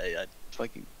do it, I'd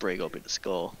fucking break open the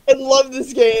skull. I love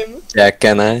this game. Yeah,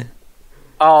 can I?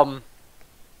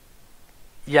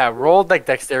 Yeah, rolled like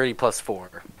dexterity +4.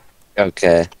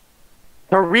 Okay.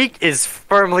 Tariq is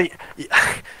firmly.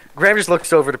 Graham just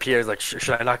looks over to Pierre. He's like, "Should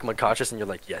I knock him unconscious?" And you're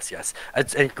like, "Yes, yes."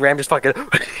 And Graham just fucking,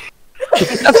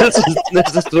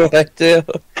 this is what I do.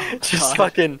 just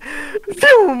fucking,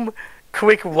 boom,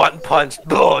 quick one punch,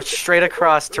 straight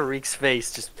across Tariq's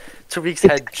face. Just Tariq's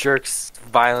head jerks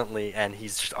violently, and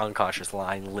he's just unconscious,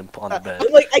 lying limp on the bed.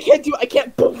 I'm like, I can't do it. I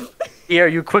can't. Boom. Pierre,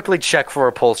 you quickly check for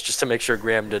a pulse just to make sure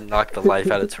Graham didn't knock the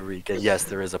life out of Tariq. And yes,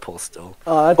 there is a pulse still.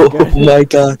 Oh, that's Oh good. my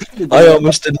god. I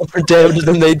almost did more damage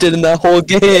than they did in that whole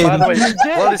game. By the way,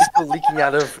 blood is still leaking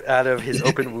out of his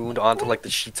open wound onto like the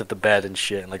sheets of the bed and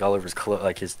shit, and like all over his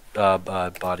his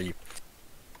body.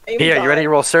 Pierre, you ready to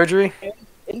roll surgery?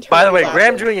 By the way,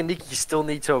 Graham, Julie, and Nikki still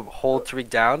need to hold Tariq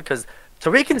down because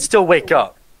Tariq can still wake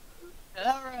up.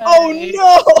 Oh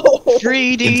no!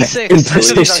 3d6. As soon as he's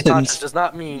Positions. unconscious does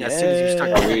not mean as soon as you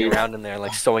start moving around in there,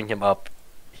 like sewing him up,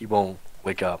 he won't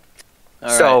wake up.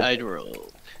 Alright, So- I'd roll.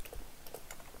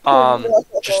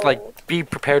 Just like be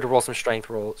prepared to roll some strength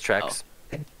roll checks.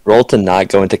 Roll to not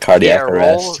go into cardiac Yeah, roll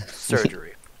arrest.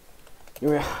 surgery. You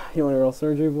want to roll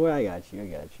surgery, boy? I got you. I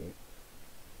got you.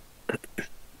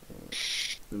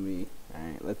 Let me. All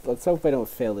right. Let's hope I don't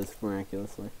fail this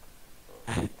miraculously.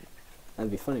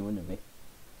 That'd be funny, wouldn't it be?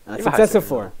 You have a high Success of surgery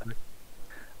 4.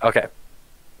 roll. Okay.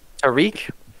 Tariq,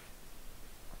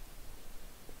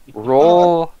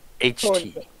 roll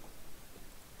HT.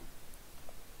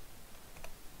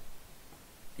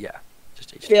 Yeah,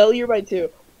 just HT. Failure by 2.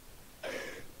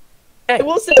 I Okay.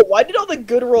 will say, why did all the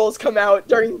good rolls come out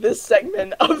during this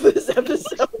segment of this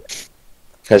episode?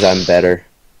 Because I'm better.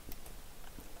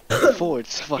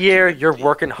 Ford's fucking Pierre, you're idiot.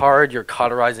 working hard. You're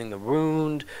cauterizing the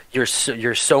wound. You're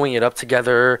sewing it up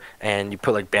together, and you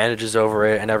put like bandages over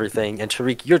it and everything. And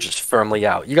Tariq, you're just firmly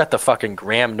out. You got the fucking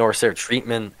Graham Norsair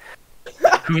treatment.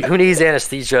 Who needs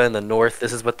anesthesia in the north?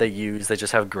 This is what they use. They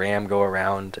just have Graham go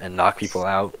around and knock people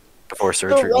out before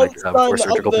surgery, The like son before of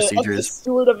surgical the, of the procedures.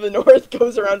 steward of the north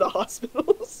goes around to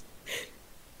hospitals.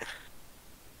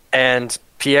 And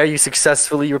Pierre, you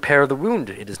successfully repair the wound.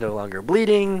 It is no longer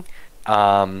bleeding.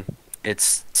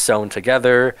 It's sewn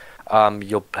together.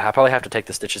 You'll probably have to take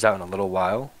the stitches out in a little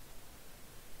while.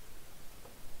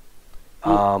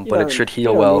 But it should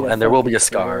heal well, and there will be a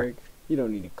scar. You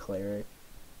don't need a cleric.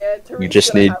 Yeah, You Tariq's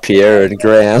just gonna need have to Pierre and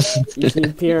Graham. You just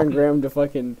need Pierre and Graham to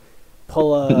fucking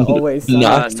pull always.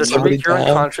 Not So somebody Tariq, you're down.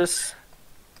 unconscious.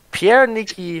 Pierre,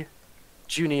 Nikki,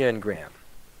 Junia, and Graham.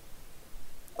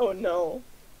 Oh no.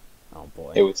 Oh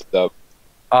boy. Hey, what's up?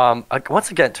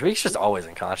 Once again, Tariq's just always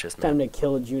unconscious, man. Time to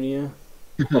kill Junia.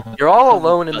 You're all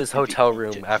alone in this hotel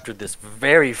room after this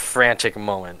very frantic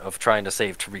moment of trying to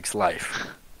save Tariq's life.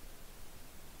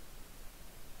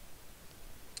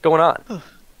 What's going on?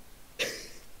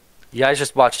 You guys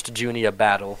just watched Junia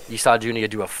battle. You saw Junia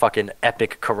do a fucking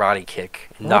epic karate kick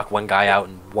and knock one guy out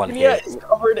in one Junia hit. is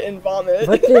covered in vomit.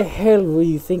 What the hell were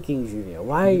you thinking, Junia?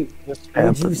 Why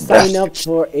would you sign up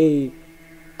for a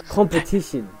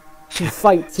competition to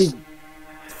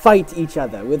fight each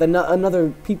other with another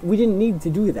people? We didn't need to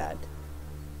do that.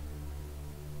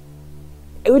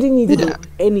 We didn't need to do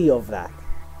any of that.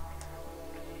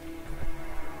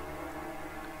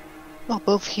 Well,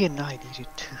 both he and I needed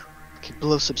to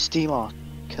blow some steam off,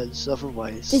 because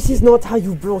otherwise. This is not how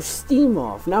you blow steam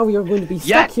off. Now we are going to be stuck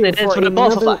Yes, here it is for for the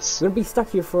both of another. us. We're going to be stuck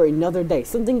here for another day.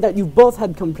 Something that you both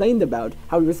had complained about,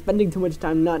 how we were spending too much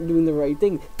time not doing the right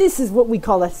thing. This is what we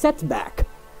call a setback.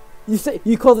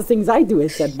 You call the things I do a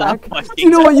setback. You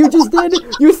know what you just did?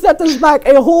 You set us back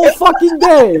a whole fucking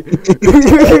day.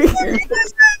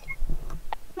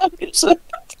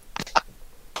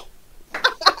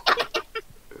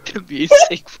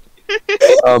 Music.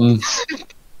 Fucking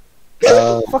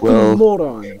Well,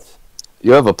 morons.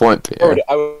 you have a point, Pierre.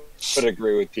 I would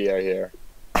agree with Pierre here.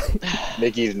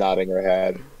 Nikki's nodding her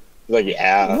head. She's like,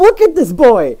 yeah. Look at this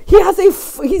boy. He has a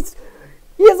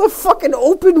fucking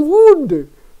open wound.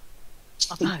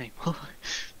 Not anymore.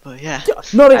 But yeah.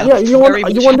 No, I'm yeah. You very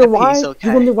wonder much why? happy he's okay.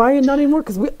 You wonder why not anymore?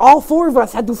 Because all four of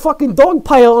us had to fucking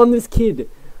dogpile on this kid.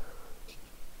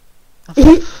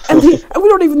 And we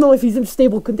don't even know if he's in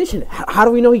stable condition. How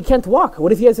do we know he can't walk?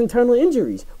 What if he has internal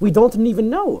injuries? We don't even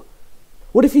know.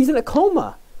 What if he's in a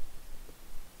coma?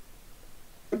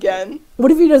 Again.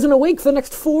 What if he doesn't awake for the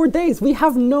next 4 days? We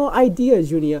have no idea,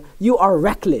 Junia. You are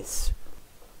reckless.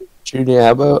 Junia,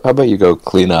 how about you go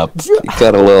clean up? You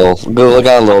got a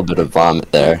little bit of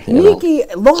vomit there. You know? Nikki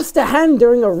lost a hand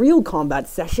during a real combat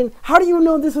session. How do you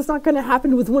know this was not going to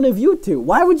happen with one of you two?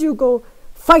 Why would you go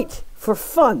fight for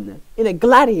fun in a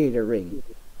gladiator ring?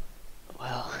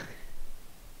 Well.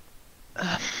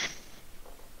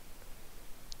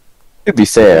 To be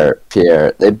fair,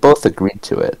 Pierre, they both agreed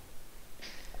to it.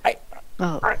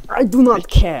 I do not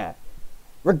care. It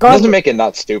Regardless, doesn't make it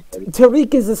not stupid.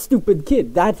 Tariq is a stupid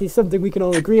kid. That is something we can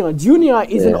all agree on. Junia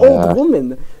is an Yeah. old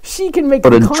woman. She can make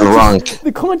But a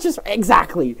conscious, drunk.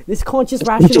 exactly. This conscious,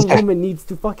 rational woman needs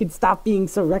to fucking stop being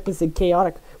so reckless and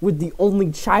chaotic with the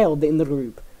only child in the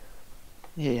group.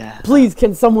 Yeah. Please,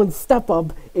 can someone step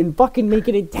up and fucking make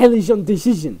an intelligent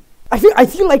decision? I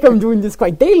feel like I'm doing this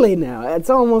quite daily now. It's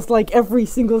almost like every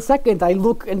single second I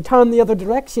look and turn the other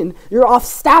direction, you're off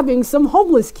stabbing some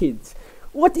homeless kids.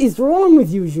 What is wrong with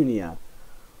you, Junia?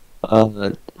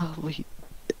 We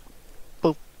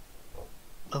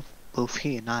both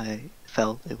he and I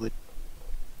felt it would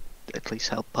at least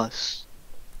help us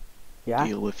Yeah?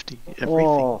 deal with everything.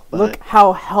 Oh, but look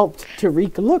how helped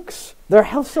Tariq looks. They're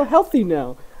so healthy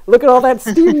now. Look at all that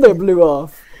steam they blew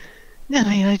off. yeah, I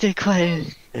mean, I did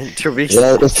quite. And Tariq's,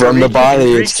 Yeah, from the body,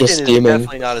 Tariq's it's just skin steaming. is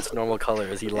definitely not its normal color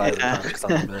as he lies unconscious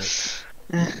on the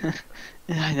bed.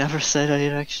 I never said I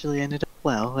actually ended up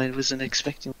well. I wasn't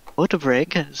expecting water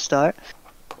break at the start.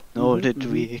 Nor did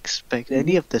we expect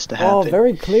any of this to happen. Oh,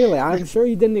 very clearly. I'm sure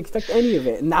you didn't expect any of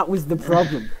it, and that was the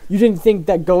problem. You didn't think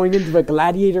that going into a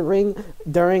gladiator ring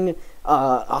during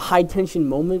a high-tension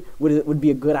moment would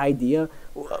be a good idea?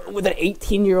 With an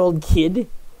 18-year-old kid?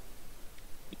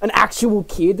 An actual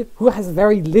kid who has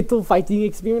very little fighting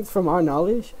experience from our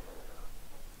knowledge?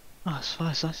 Oh, as far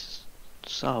as I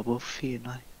saw, both he and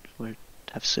I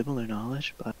have similar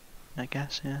knowledge, but I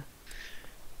guess, yeah.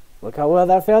 Look how well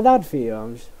that failed out for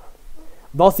you.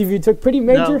 Both of you took pretty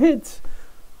major No. hits.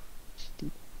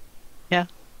 Yeah,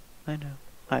 I know.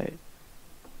 I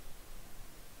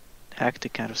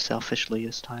acted kind of selfishly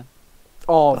this time.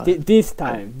 Oh, this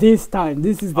time, this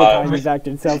is the time you've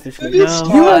acted selfishly. No,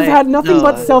 You have had nothing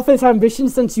but no. selfish ambition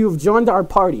since you've joined our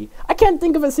party. I can't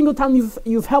think of a single time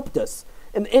you've helped us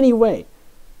in any way.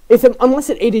 Unless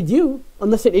it aided you,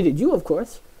 of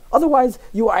course. Otherwise,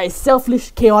 you are a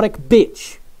selfish, chaotic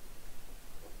bitch.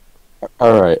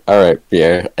 All right,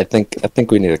 Pierre. I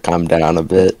think we need to calm down a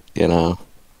bit. You know.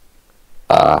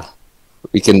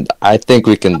 I think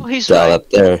we can Oh, he's gel right. up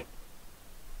there.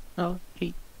 No,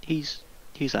 he's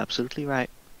absolutely right.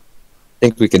 I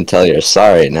think we can tell you're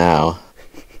sorry now.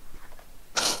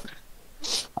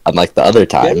 Unlike the other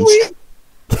Can times. we?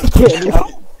 I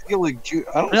don't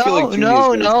feel like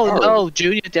No.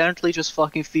 Junior definitely just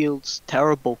fucking feels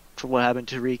terrible for what happened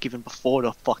to Reek even before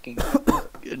the fucking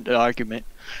the argument.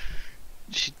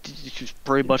 She was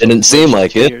pretty much. Didn't on the seem verge of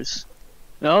like it. tears.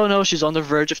 No, she's on the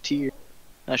verge of tears.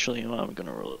 Actually, I'm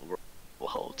gonna roll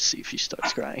hold to see if she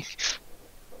starts crying.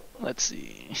 Let's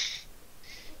see.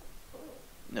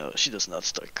 No, she does not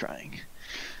start crying.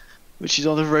 But she's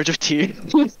on the verge of tears.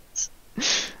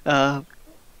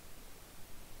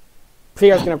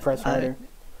 Pierre's gonna press harder.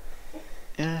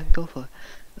 Yeah, go for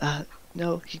it.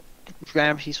 No,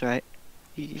 Graham, he's right.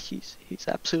 He's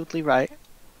absolutely right.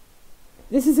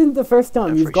 This isn't the first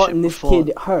time Every you've gotten shit this before.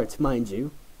 kid hurt, mind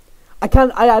you. I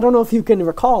don't know if you can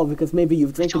recall because maybe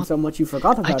you've drinking don't- so much you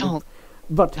forgot about I don't. it.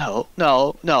 But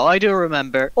No, I do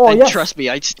remember. Oh, and yes. trust me,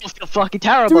 I still feel fucking do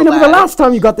you terrible remember the about last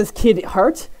time you got this kid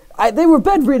hurt? They were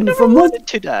bedridden it. for I most. never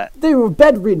to that. They were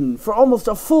bedridden for almost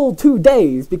a full 2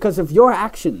 days because of your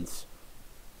actions.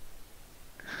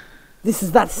 This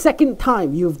is that second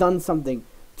time you've done something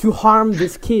to harm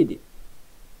this kid.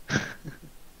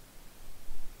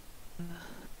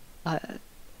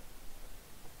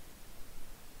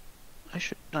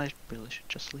 I really should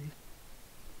just leave.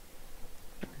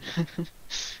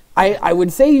 I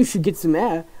would say you should get some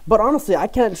air, but honestly, I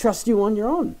can't trust you on your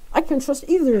own. I can't trust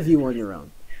either of you on your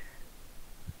own.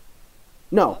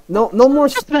 No more.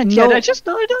 I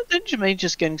don't mean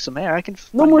just getting some air. I can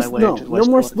No find more. my way No to more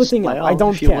Westport splitting my up. I own,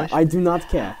 don't if you care. wish. I do not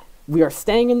care. We are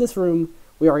staying in this room.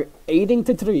 We are aiding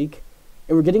to Tariq,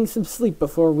 and we're getting some sleep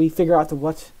before we figure out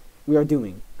what we are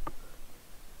doing.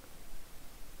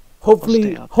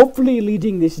 stay up. Hopefully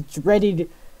leading this dreaded,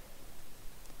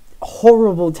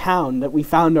 horrible town that we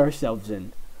found ourselves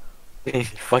in.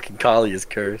 Fucking Kali is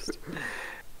cursed.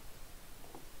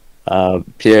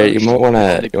 Pierre, you might want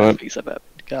The to. graphics of it,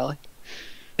 golly.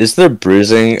 Is there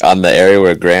bruising on the area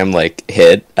where Graham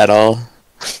hit at all?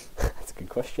 That's a good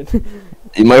question.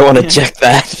 You might want to check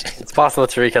that. It's possible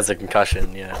Tariq has a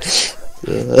concussion, yeah.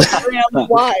 Graham,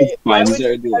 why? Why Mine would you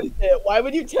are doing- tempt it? Why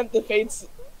would you tempt the fates?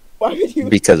 Why would you?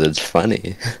 Because it's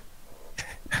funny.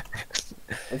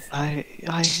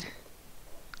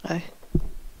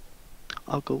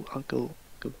 I'll go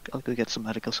get some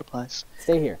medical supplies.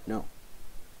 Stay here. No,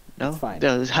 No, It's fine.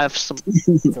 Have some.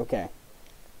 it's okay.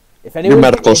 If Your anyone's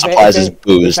medical supplies is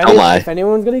booze, don't lie. If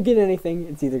anyone's gonna get anything,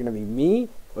 it's either gonna be me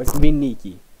or it's gonna be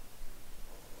Nikki.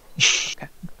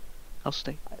 I'll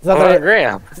stay. It's not Oh, that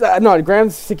Graham. no,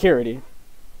 Graham's security.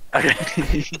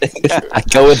 I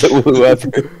go with whoever.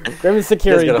 Graham's He's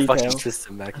security got a detail. fucking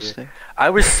system back I'll here. stay. I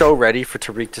was so ready for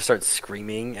Tariq to start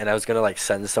screaming, and I was gonna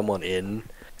send someone in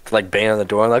to bang on the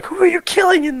door. I'm like, who are you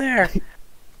killing in there?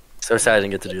 So sad I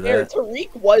didn't get to do Here, that.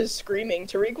 Tariq was screaming.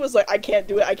 Tariq was like, I can't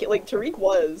do it. I can't. Tariq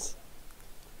was.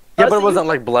 Yeah, but it Honestly,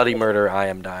 wasn't bloody murder. I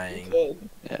am You dying. could.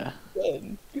 Yeah.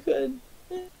 You could.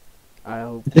 I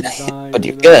hope you die. But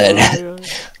you in a could. fire.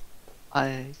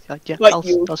 Yeah. But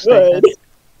you I'll stay. could. Then.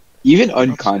 Even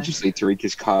unconsciously, Tariq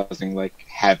is causing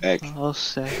havoc. I'll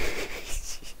stay.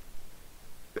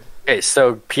 Okay,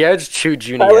 so Pierre just chewed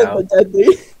Junie Silent out. but deadly.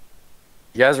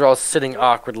 You guys are all sitting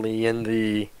awkwardly in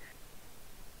the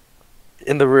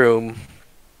room.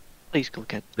 Please go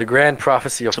get. The grand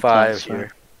prophecy of Supplies, 5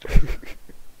 here.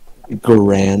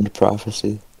 Grand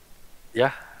prophecy.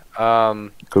 Yeah.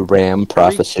 Graham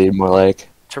prophecy, more like.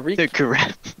 The Tariq,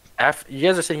 correct. after you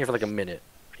guys are sitting here for a minute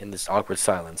in this awkward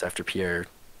silence after Pierre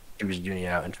chews Junie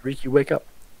out, and Tariq, you wake up.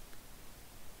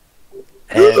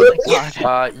 And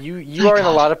you are in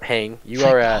a lot of pain. You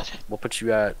Thank are God. we'll put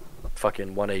you at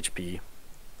fucking 1 HP.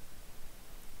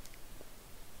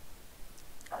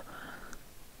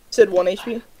 Said 1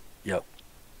 HP. Yep.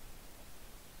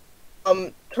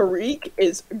 Tariq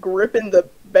is gripping the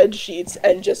bed sheets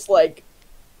and just You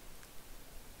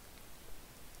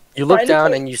look Trying to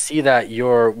down take- and you see that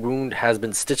your wound has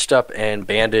been stitched up and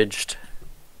bandaged.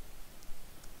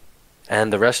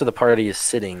 And the rest of the party is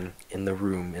sitting in the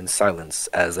room in silence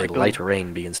as a light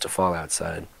rain begins to fall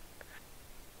outside.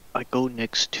 I go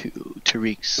next to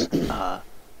Tariq's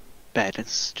bed and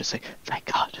just say, thank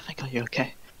God, you're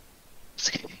okay. It's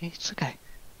okay, it's okay,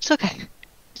 it's okay,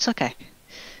 it's okay.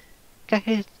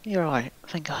 Okay, you're alright,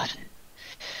 thank God.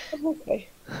 I'm okay.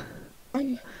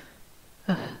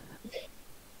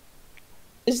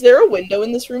 Is there a window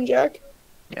in this room, Jack?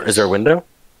 Yes. Is there a window?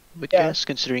 But Yeah. yes,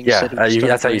 considering you Yeah, said it was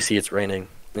that's how you starting see it's raining,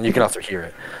 and you can also hear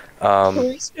it.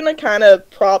 He's gonna kind of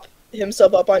prop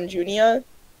himself up on Junia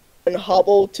and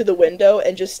hobble to the window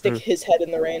and just stick his head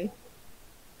in the rain.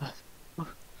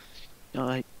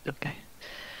 to okay.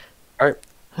 Alright.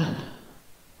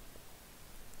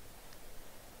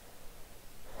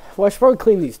 Well, I should probably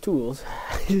clean these tools.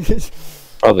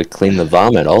 Probably clean the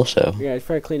vomit also. Yeah, I should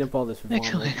probably clean up all this vomit.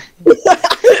 Actually,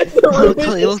 The room is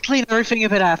we'll clean everything a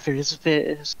bit after. It's a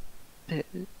bit.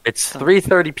 It's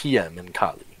 3:30 p.m. in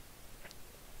Kali.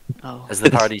 Oh. As the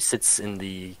party sits in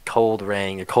the cold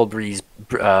rain, a cold breeze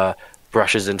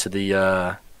brushes into the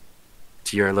to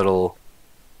your little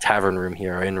tavern room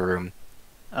here, or inn room.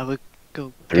 I would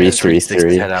go.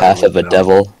 333, head out half the of a window.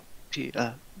 devil.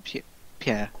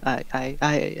 Pierre,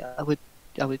 I would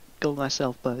go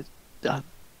myself, but it'd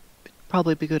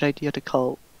probably be a good idea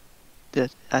to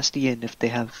ask the inn if they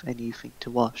have anything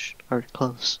to wash or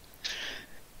clothes.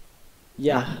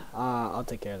 Yeah, I'll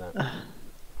take care of that.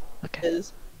 Okay,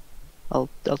 is. I'll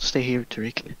stay here,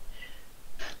 Tariq.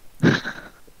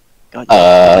 God,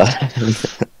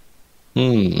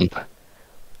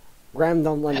 Graham,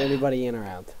 don't let anybody in or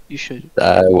out. you should.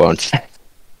 I won't.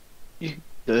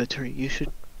 Tariq, you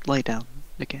should lay down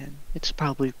again. It's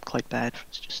probably quite bad for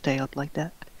us to stay up like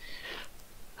that.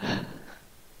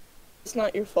 It's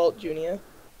not your fault, Junia.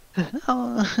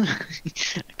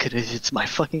 It's my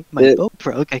boat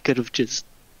broke. I could have just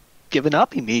given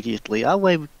up immediately. I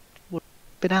would have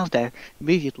been out there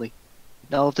immediately.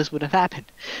 All of this would have happened.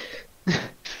 I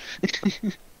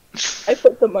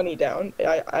put the money down.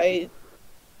 I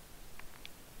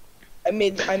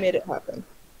made it happen.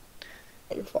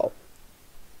 Not your fault.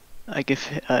 I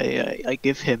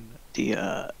give him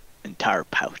the entire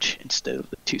pouch instead of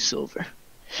the 2 silver.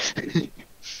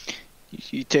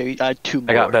 you had 2 more.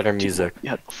 I got better music.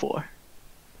 You had 4.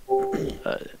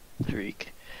 Tariq,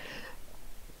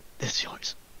 this is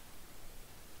yours.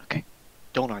 Okay,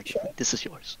 don't argue. Sure. This is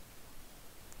yours.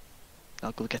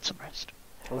 I'll go get some rest.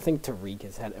 I don't think Tariq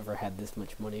has ever had this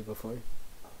much money before.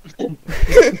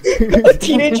 A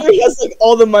teenager, he has like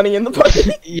all the money in the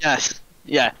pocket. Yes.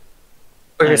 Yeah.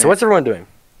 Okay, so what's everyone doing?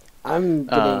 I'm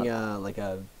getting like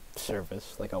a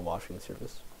service, like a washing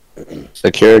service.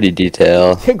 Security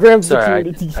detail. Graham's Sorry,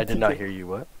 security. I did not hear you.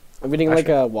 What? I'm getting like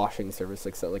a washing service,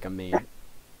 like a maid.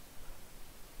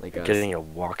 Like a Getting a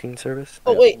walking service?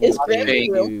 Oh wait, is Graham in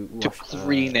the Washing room? to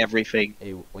clean everything.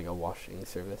 like a washing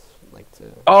service, like to.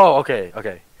 Oh, okay.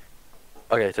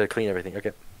 To clean everything.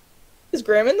 Okay, Is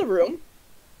Graham in the room?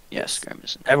 Yes, Graham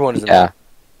is. everyone is in Yeah. there.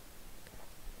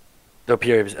 Though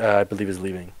Pierre, I believe, is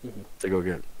leaving Mhm. to go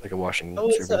get like a washing That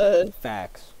was service.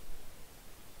 Facts.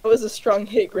 a strong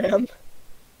hit, Graham.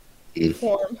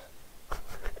 Form.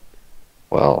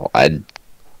 Well, I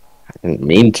didn't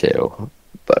mean to,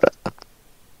 but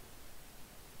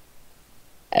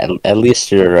at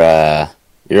least you're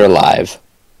alive.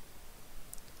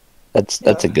 That's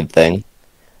a good thing.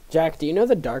 Jack, do you know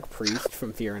the Dark Priest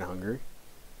from Fear and Hunger?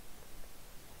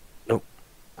 Nope.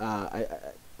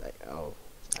 Oh,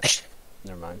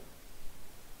 never mind.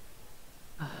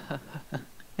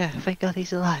 Yeah, thank God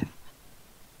he's alive.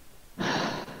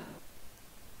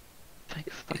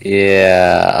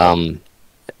 Yeah,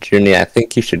 Junie, I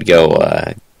think you should go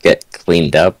get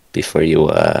cleaned up before you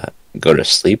go to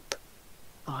sleep.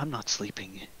 Oh, I'm not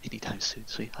sleeping anytime soon,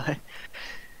 sweetheart.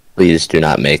 Please do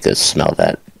not make us smell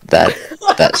that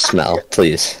smell,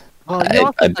 please.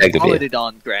 Well, I beg of you. it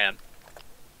on, Graham.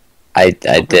 I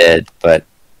did, but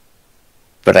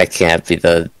I can't be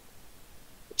the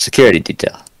security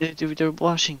detail. Their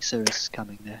washing service is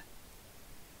coming there.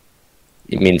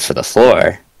 You mean for the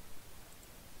floor?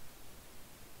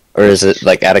 Or is it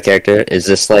like out of character? Is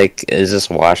this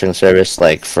washing service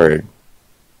like for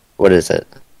what is it?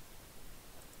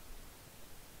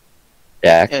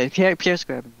 Jack? Yeah, Pierre's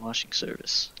grabbing washing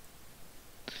service.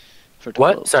 For the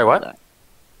What? clothes Sorry, and what? all that.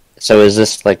 So is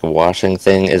this like a washing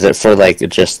thing? Is it for like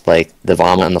just like the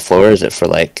vomit on the floor? Or is it for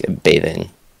like bathing?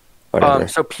 Whatever.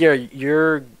 So Pierre,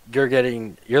 you're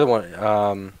the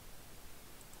one.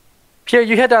 Pierre,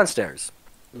 you head downstairs.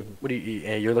 Mhm. What do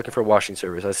you're looking for a washing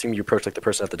service? I assume you approach like the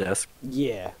person at the desk.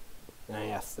 Yeah. I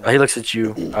asked that. He looks at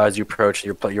you as you approach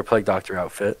your plague doctor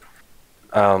outfit.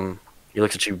 He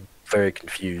looks at you very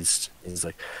confused. He's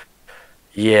like,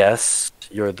 "Yes,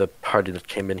 you're the party that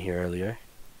came in here earlier."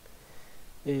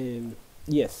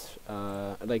 Yes.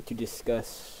 I'd like to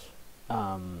discuss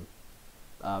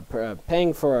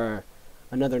paying for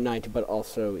another night, but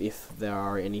also if there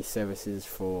are any services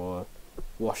for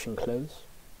washing clothes.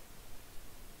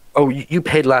 Oh, you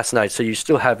paid last night, so you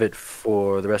still have it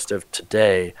for the rest of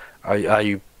today. Are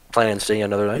you planning on staying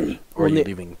another night, or are you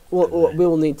leaving? Well, we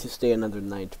will need to stay another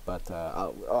night, but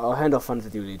I'll handle funds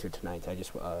with you later tonight. I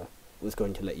just was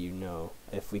going to let you know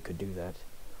if we could do that.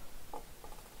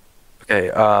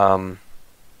 Okay. I'll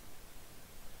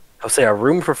say a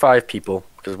room for 5 people,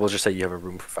 because we'll just say you have a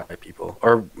room for 5 people,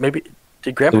 or maybe did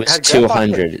It Grandpa? was had Grandpa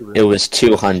get 200. 2 It rooms? was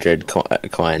 200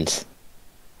 coins.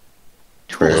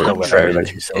 There's no way I did 200.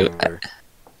 2 silver.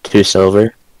 2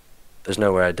 silver. There's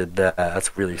no way I did that.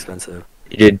 That's really expensive.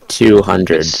 You did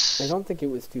 200. I don't think it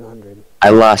was 200. I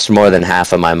lost more than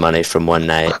half of my money from one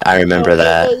night. I remember No,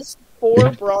 that. It was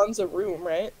 4 bronze a room,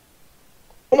 right?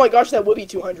 Oh my gosh, that would be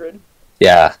 200.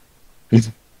 Yeah.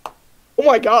 Oh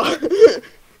my god.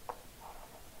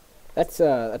 That's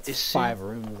Is 5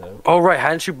 rooms though. Oh right,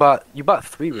 hadn't you bought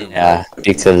 3 rooms? Yeah,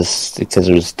 because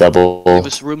it was double. It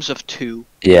was rooms of 2.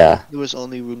 Yeah. There was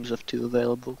only rooms of 2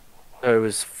 available. So it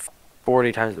was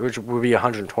 40 times, which would be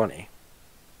 120.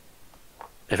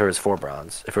 If it was 4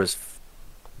 bronze. If it was,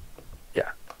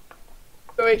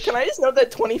 Wait, can I just note that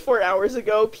 24 hours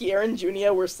ago, Pierre and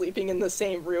Junia were sleeping in the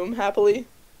same room happily?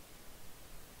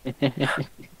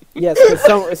 Yes,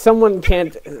 'cause someone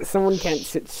can't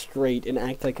sit straight and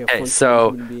act like a okay. functioning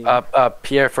So human being.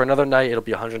 Pierre, for another night, it'll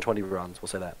be 120 bronze. We'll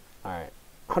say that. All right,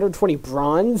 120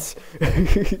 bronze.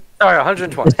 Sorry,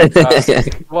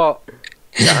 120. Well,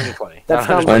 yeah, 120. That's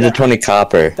Not not 120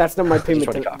 copper. That's not my payment.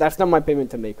 120 To, copper. that's not my payment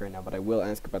to make right now, but I will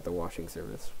ask about the washing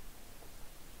service.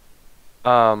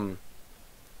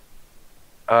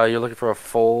 You're looking for a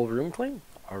full room clean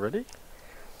already?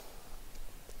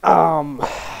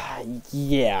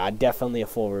 Yeah, definitely a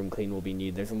full room clean will be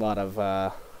needed. There's a lot of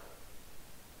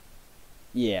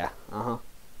yeah,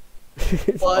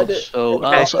 Blood. So,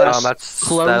 Okay. also ask That'll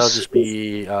clothes. just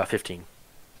be 15.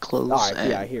 Clothes Alright, and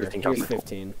yeah, here's 15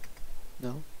 15.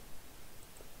 no.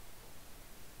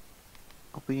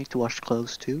 Oh, we need to wash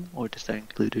clothes too, or is that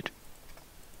included?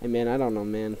 Hey man, I don't know,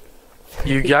 man.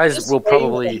 You guys Just will wait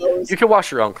probably. for those. You can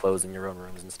wash your own clothes in your own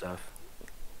rooms and stuff,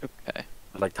 Okay.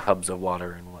 like tubs of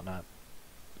water and whatnot.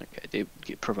 Okay,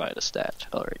 they provide a stat.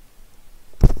 All right.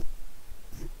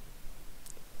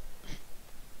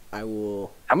 I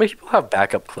will. How many people have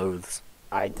backup clothes?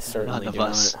 I certainly None of do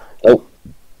us. not.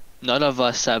 None of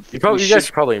us have. You we guys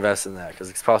should probably invest in that because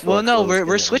it's possible. Well, that no, clothes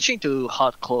we're can- switching to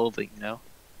hot clothing. You know,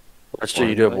 That's true.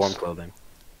 You do have Warm warm clothes. clothing.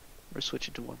 we're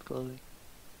switching to warm clothing.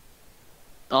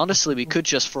 Honestly, we could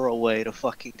just throw away the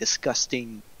fucking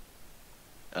disgusting,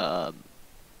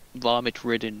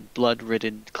 vomit-ridden,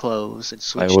 blood-ridden clothes and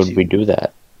Why switch would to. we do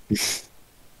that? because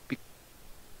You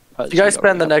we guys spend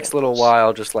already the have next little clothes.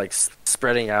 while just like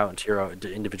spreading out into your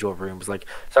individual rooms. Like,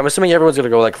 so I'm assuming everyone's gonna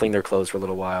go like clean their clothes for a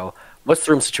little while. What's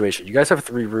the room situation? You guys have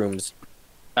 3 rooms.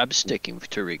 I'm sticking with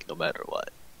Tariq no matter what.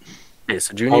 Okay,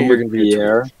 so Junior, you're gonna be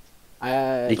Pierre.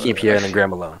 Nikki, Pierre, and then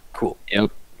Graham alone. Cool.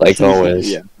 Like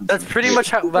always. Yeah. That's pretty much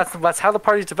how that's how the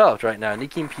party's developed right now.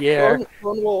 Nikki and Pierre,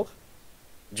 Lone wolf.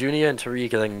 Junia and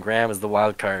Tariq, and then Graham is the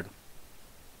wild card.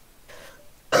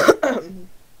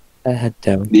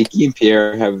 Nikki and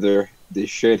Pierre have their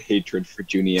shared hatred for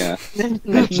Junia.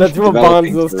 That's what bonds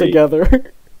Developing those three.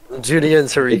 together. Junia and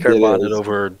Tariq are It bonded is.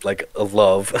 over like a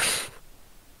love.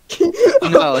 No,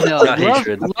 Not love,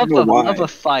 hatred. I don't know why. love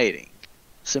of fighting.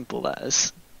 Simple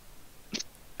as.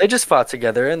 They just fought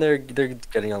together and they're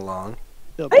getting along.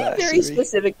 No I have very blasphemy.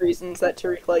 specific reasons that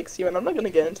Tariq likes you, and I'm not gonna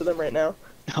get into them right now.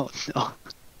 No, no.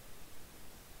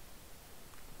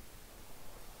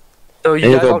 So I you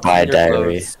need to guys go all buy a clean your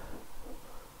diary. clothes.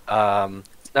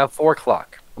 It's now 4:00.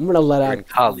 I'm gonna let You're in out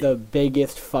Kali. the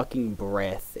biggest fucking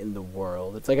breath in the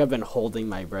world. It's like I've been holding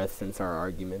my breath since our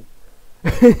argument.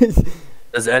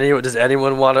 Does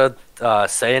anyone want to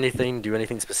say anything? Do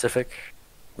anything specific?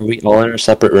 Are we all in our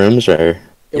separate rooms, or?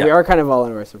 Yeah, we are kind of all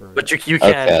in our separate But you can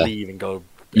Okay. leave and go.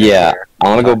 Yeah, I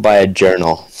want to go buy a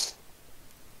journal.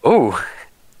 Oh,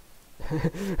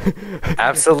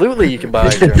 absolutely! You can buy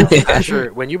a journal.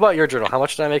 Asher, when you bought your journal, how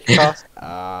much did I make it cost?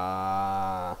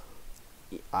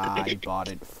 I bought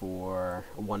it for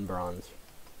 1 bronze.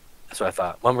 That's what I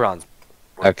thought. 1 bronze.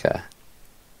 Okay.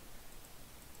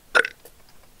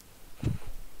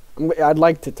 I'd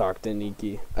like to talk to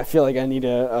Nikki. I feel like I need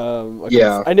a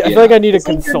Yeah, I feel yeah. like I need a It's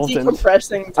like your consultant.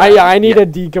 decompressing I need Yeah. a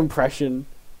decompression.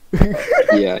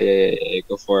 Yeah.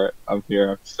 Go for it. I'm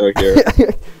here. I'm so here.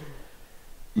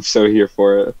 I'm so here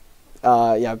for it.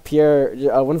 Yeah, Pierre.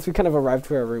 Once we kind of arrive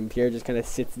to our room, Pierre just kind of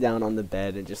sits down on the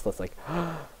bed and just looks like,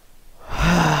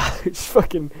 just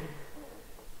fucking,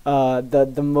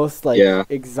 the most like Yeah.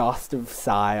 exhaustive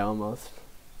sigh almost.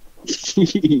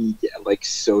 Yeah, like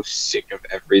so sick of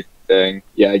everything.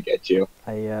 Yeah, I get you.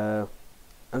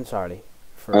 I'm sorry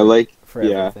for I like. for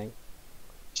Yeah. everything.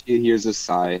 She hears a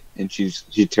sigh and she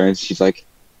turns. She's like,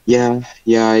 yeah,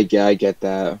 I get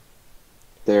that.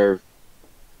 They're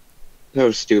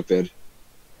so stupid.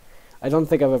 I don't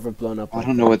think I've ever blown up. I Like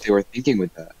don't know that. what they were thinking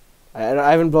with that.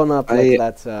 I haven't blown up I- like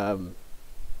that.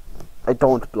 I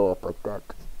don't blow up like that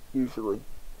usually.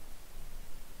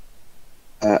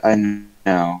 I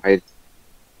know.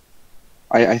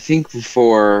 I think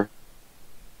before.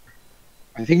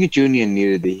 I think Junia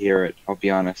needed to hear it. I'll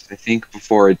be honest. I think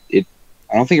before it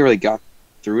I don't think it really got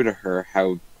through to her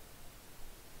how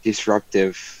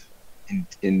disruptive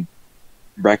and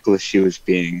reckless she was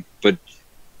being. But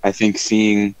I think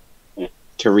seeing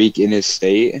Tariq in his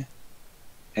state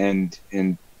and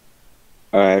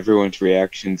everyone's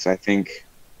reactions, I think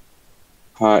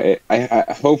I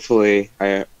hopefully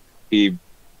he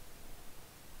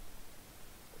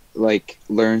like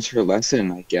learns her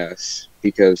lesson, I guess,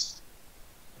 because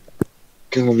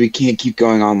God, we can't keep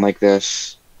going on like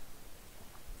this.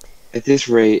 At this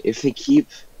rate, if we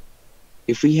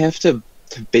have to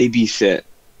babysit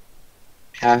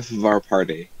half of our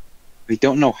party, we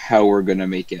don't know how we're gonna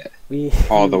make it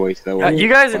all the way to the You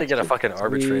guys need to get a fucking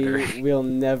arbitrator. We'll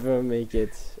never make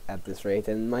it at this rate,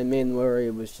 and my main worry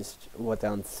was just what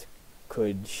else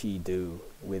could she do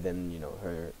within,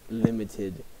 her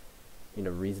limited,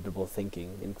 reasonable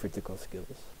thinking and critical thinking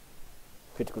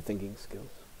skills.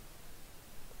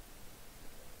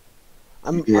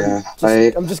 I'm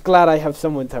just glad I have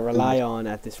someone to rely on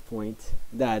at this point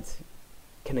that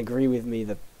can agree with me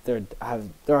that there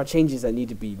are changes that need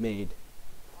to be made.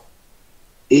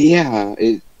 Yeah,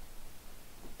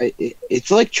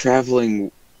 it's like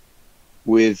traveling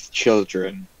with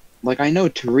children. Like, I know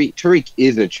Tariq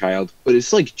is a child, but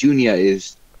it's like Junia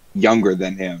is younger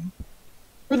than him.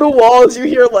 Through the walls, you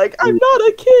hear like, "I'm not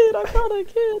a kid. I'm not a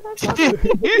kid. I'm not a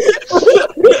kid."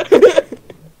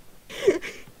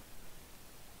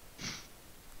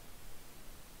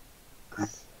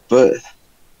 But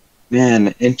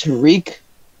man, and Tariq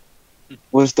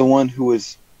was the one who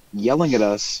was yelling at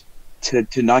us to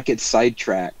not get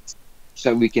sidetracked,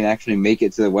 so we can actually make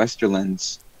it to the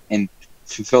Westerlands and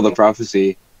fulfill the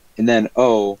prophecy. And then,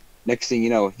 next thing you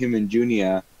know, him and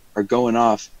Junia are going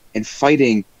off and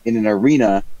fighting in an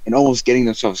arena and almost getting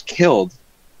themselves killed.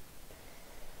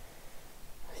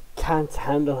 Can't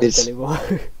handle it anymore.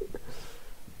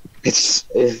 It's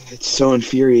so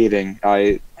infuriating.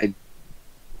 I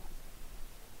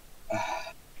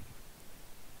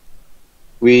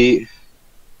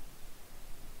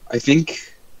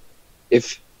think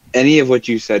if any of what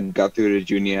you said got through to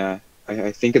Junia,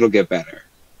 I think it'll get better.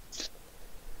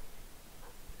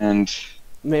 And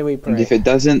may we pray. And if it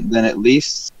doesn't, then at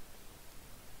least,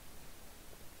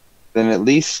 at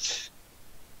least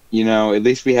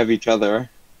we have each other.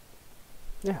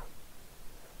 Yeah,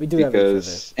 we do have each other.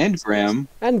 And Graham.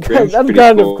 And Graham's Graham, pretty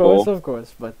of cool.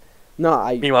 course, but no,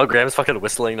 Meanwhile, Graham's fucking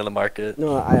whistling to the market.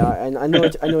 No, I know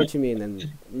I know what you mean,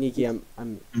 and Nikki, I'm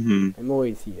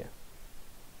always here.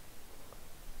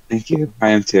 Thank you. I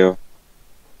am too.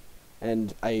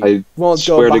 And I won't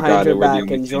go behind your back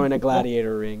and join a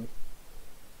gladiator ring.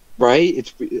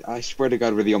 Right? I swear to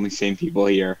God, we're the only sane people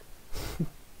here.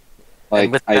 Like,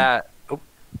 and with that, oh,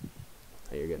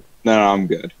 you're good. No, I'm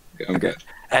good. I'm good.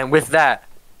 And with that,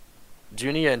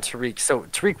 Junia and Tariq. So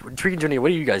Tariq and Junia,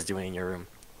 what are you guys doing in your room?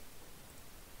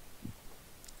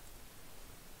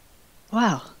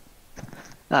 Wow.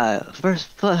 First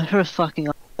fucking,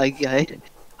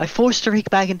 I forced Tariq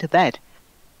back into bed.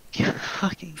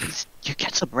 You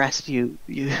get some rest, you.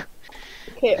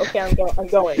 Okay, I'm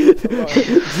going.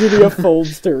 Julia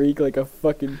folds Tariq like a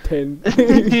fucking pin.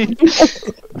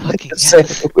 Fucking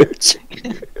sandwich.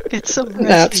 Get some rest.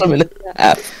 Nap some in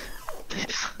half.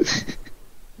 I'm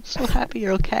so happy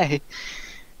you're okay.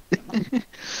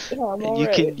 Yeah, I'm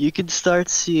And you can start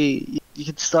see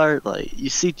you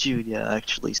see Junia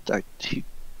actually start to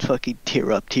fucking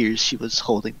tear up tears she was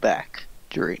holding back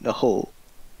during the whole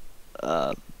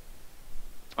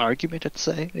argument, I'd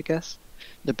say, I guess.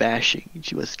 The bashing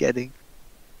she was getting.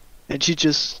 And she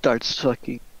just starts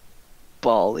fucking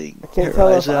bawling. I can't tell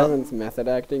if Ivan's method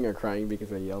acting or crying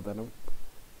because I yelled at him.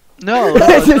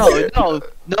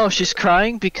 No, she's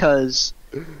crying because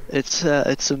it's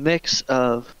a mix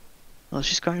of Well,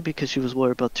 she's crying because she was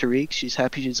worried about Tariq. She's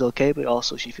happy she's okay, but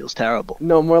also she feels terrible.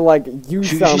 No, more like you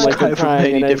She's sound like crying you're for crying,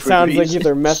 many and it different sounds like reasons.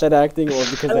 either method acting or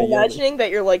because I'm of yelling. imagining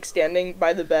that you're like standing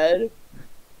by the bed,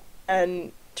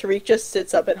 and Tariq just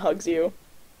sits up and hugs you.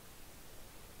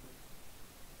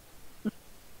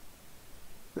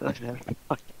 Oh, never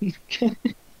fucking again.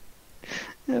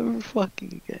 Never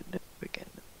fucking again. Never again.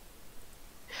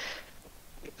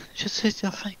 Just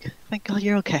thank God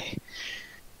you're okay.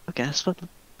 Okay, that's what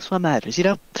matters. You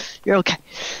know, you're okay.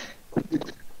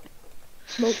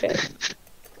 Okay.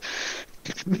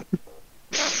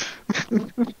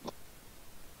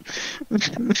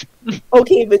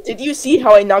 Okay, but did you see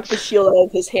how I knocked the shield out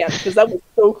of his hand? Because that was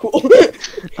so cool.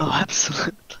 Oh,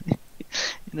 absolutely.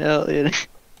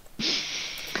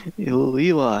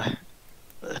 You are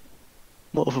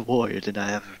more of a warrior than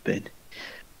I ever been.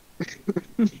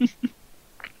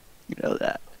 You know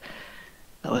that.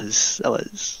 That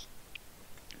was.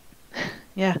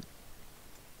 Yeah.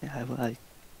 Yeah.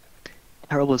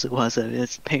 Terrible as it was,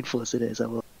 as painful as it is,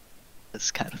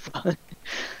 it's kind of fun.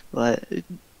 But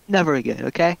never again,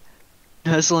 okay?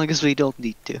 As long as we don't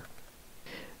need to.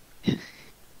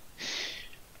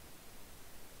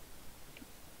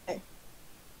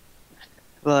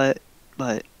 But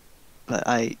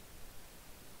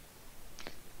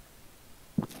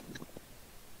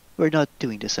we're not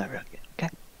doing this ever again, okay?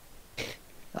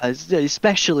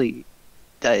 Especially,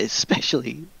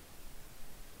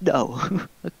 no.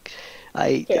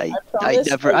 I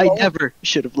promise I I won't. never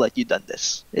should have let you done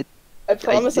this. I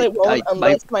promise I won't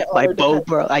unless my My honor bow depends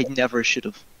broke. on I it. never should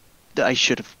have. I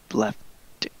should have left.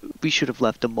 We should have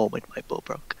left the moment my bow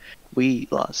broke. We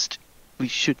lost. We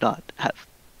should not have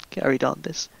carried on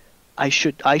this. I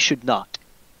should not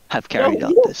have carried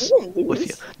on this You don't with you.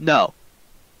 lose. No.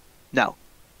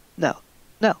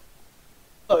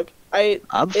 Look, I'm It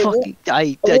won't- fucking.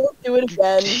 I won't do it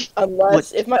again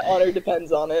unless if my honor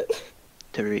depends on it.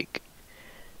 Tariq.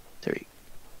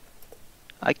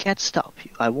 I can't stop you.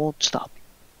 I won't stop you.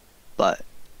 But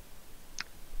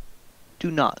do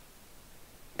not,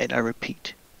 and I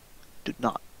repeat, do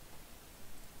not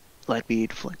let me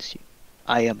influence you.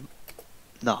 I am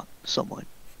not someone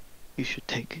you should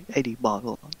take any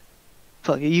model on.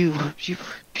 Fuck you,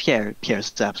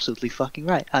 Pierre's absolutely fucking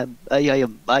right. I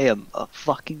am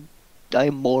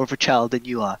more of a child than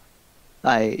you are.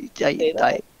 It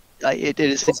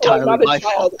is Also, I'm entirely not a my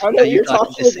child. fault I don't know that what you're you're not in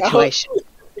talking this about. situation.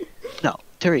 No,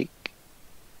 Tariq.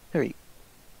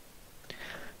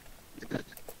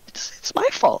 It's my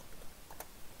fault.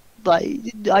 I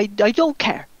don't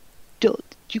care.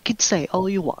 You can say all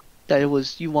you want that it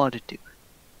was you wanted to.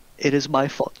 It is my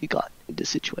fault you got in this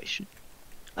situation.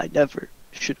 I never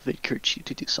should have encouraged you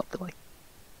to do something like that.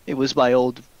 It was my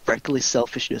old reckless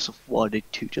selfishness of wanting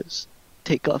to just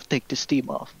take the steam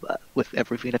off with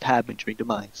everything that happened during the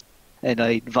mines. And I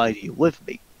invited you with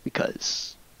me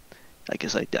because I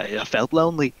guess I felt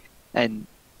lonely and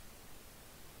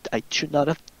I should not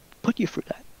have put you through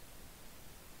that.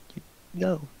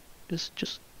 No,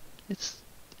 just it's.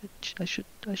 I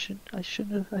shouldn't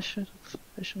have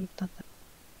done that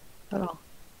at all.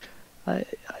 I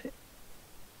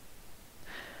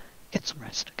get some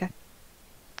rest, okay?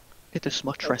 Get as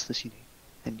much rest as you need,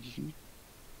 and you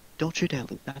don't you dare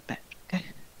leave that bed, okay?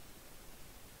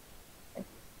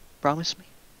 Promise me,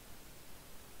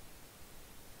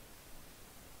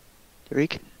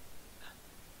 Tariq.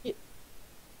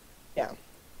 Yeah.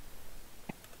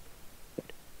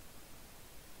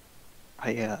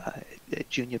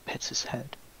 Junior pets his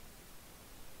head.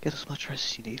 Get as much rest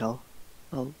as you need.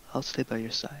 I'll stay by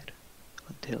your side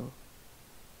until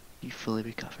you fully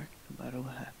recover, no matter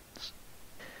what happens.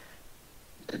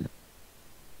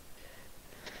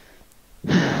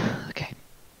 Okay.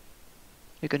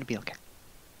 You're gonna be okay.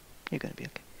 You're gonna be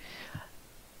okay.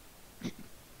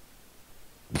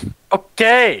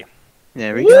 Okay.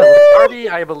 There we So go. the party,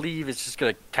 I believe, is just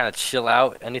gonna kind of chill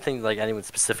out. Anything like anyone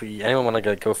specifically? Anyone want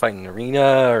to go fight in an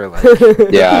arena or like?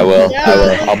 Yeah, I will. Yeah. I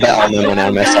will. I'll bet on them when I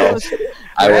myself.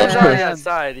 I Man's will. already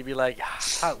outside. He'd be like,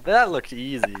 that looked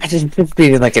easy. I just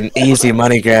needed like an easy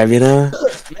money grab, you know?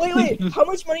 Wait, how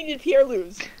much money did Pierre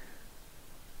lose?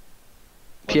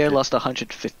 Pierre lost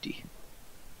 150.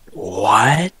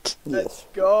 What? Let's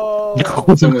go.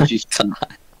 So much is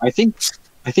I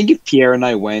think if Pierre and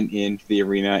I went into the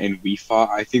arena and we fought,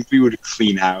 I think we would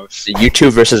clean house. You two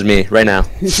versus me right now.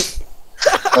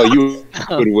 Oh, you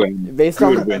would win. Based You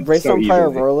on would win based so on prior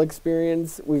easily. role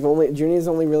experience, Junior's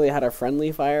only really had a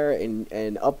friendly fire,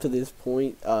 and up to this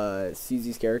point,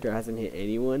 Susie's character hasn't hit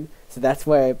anyone. So that's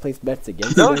why I placed bets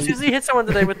against No, him. Susie hit someone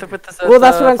today with the Well,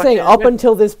 that's what I'm saying. fucking- Up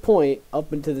until this point,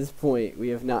 we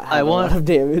have not had a lot of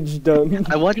damage done.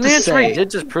 I want to Julian Frey say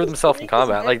did just prove himself in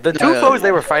combat. Like the No, two no, foes no.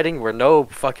 they were fighting were no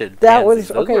fucking. That pansies. was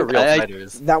Those okay. were real I-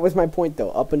 fighters. That was my point,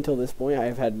 though. Up until this point, I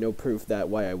have had no proof that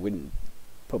why I wouldn't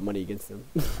put money against them.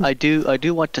 I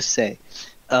do want to say,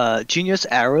 Junior's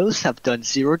arrows have done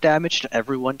 0 damage to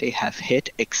everyone they have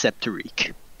hit except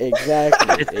Tariq.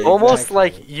 Exactly. It's almost exactly.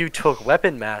 like you took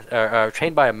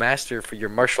trained by a master for your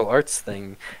martial arts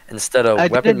thing instead of I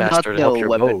weapon did not master to help know your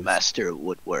Weapon bows. Master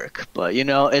would work, but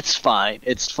it's fine.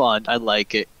 It's fun. I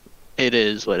like it. It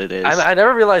is what it is. I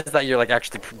never realized that you're like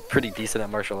actually pretty decent at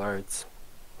martial arts.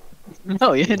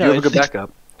 No, You have a good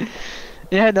backup.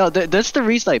 Yeah, no, that's the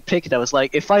reason I picked it. I was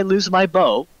like, if I lose my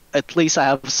bow, at least I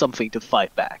have something to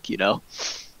fight back,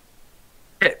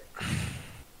 Okay.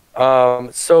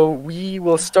 So we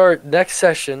will start next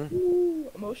session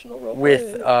Ooh, emotional role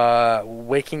with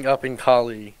waking up in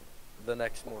Kali the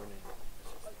next morning.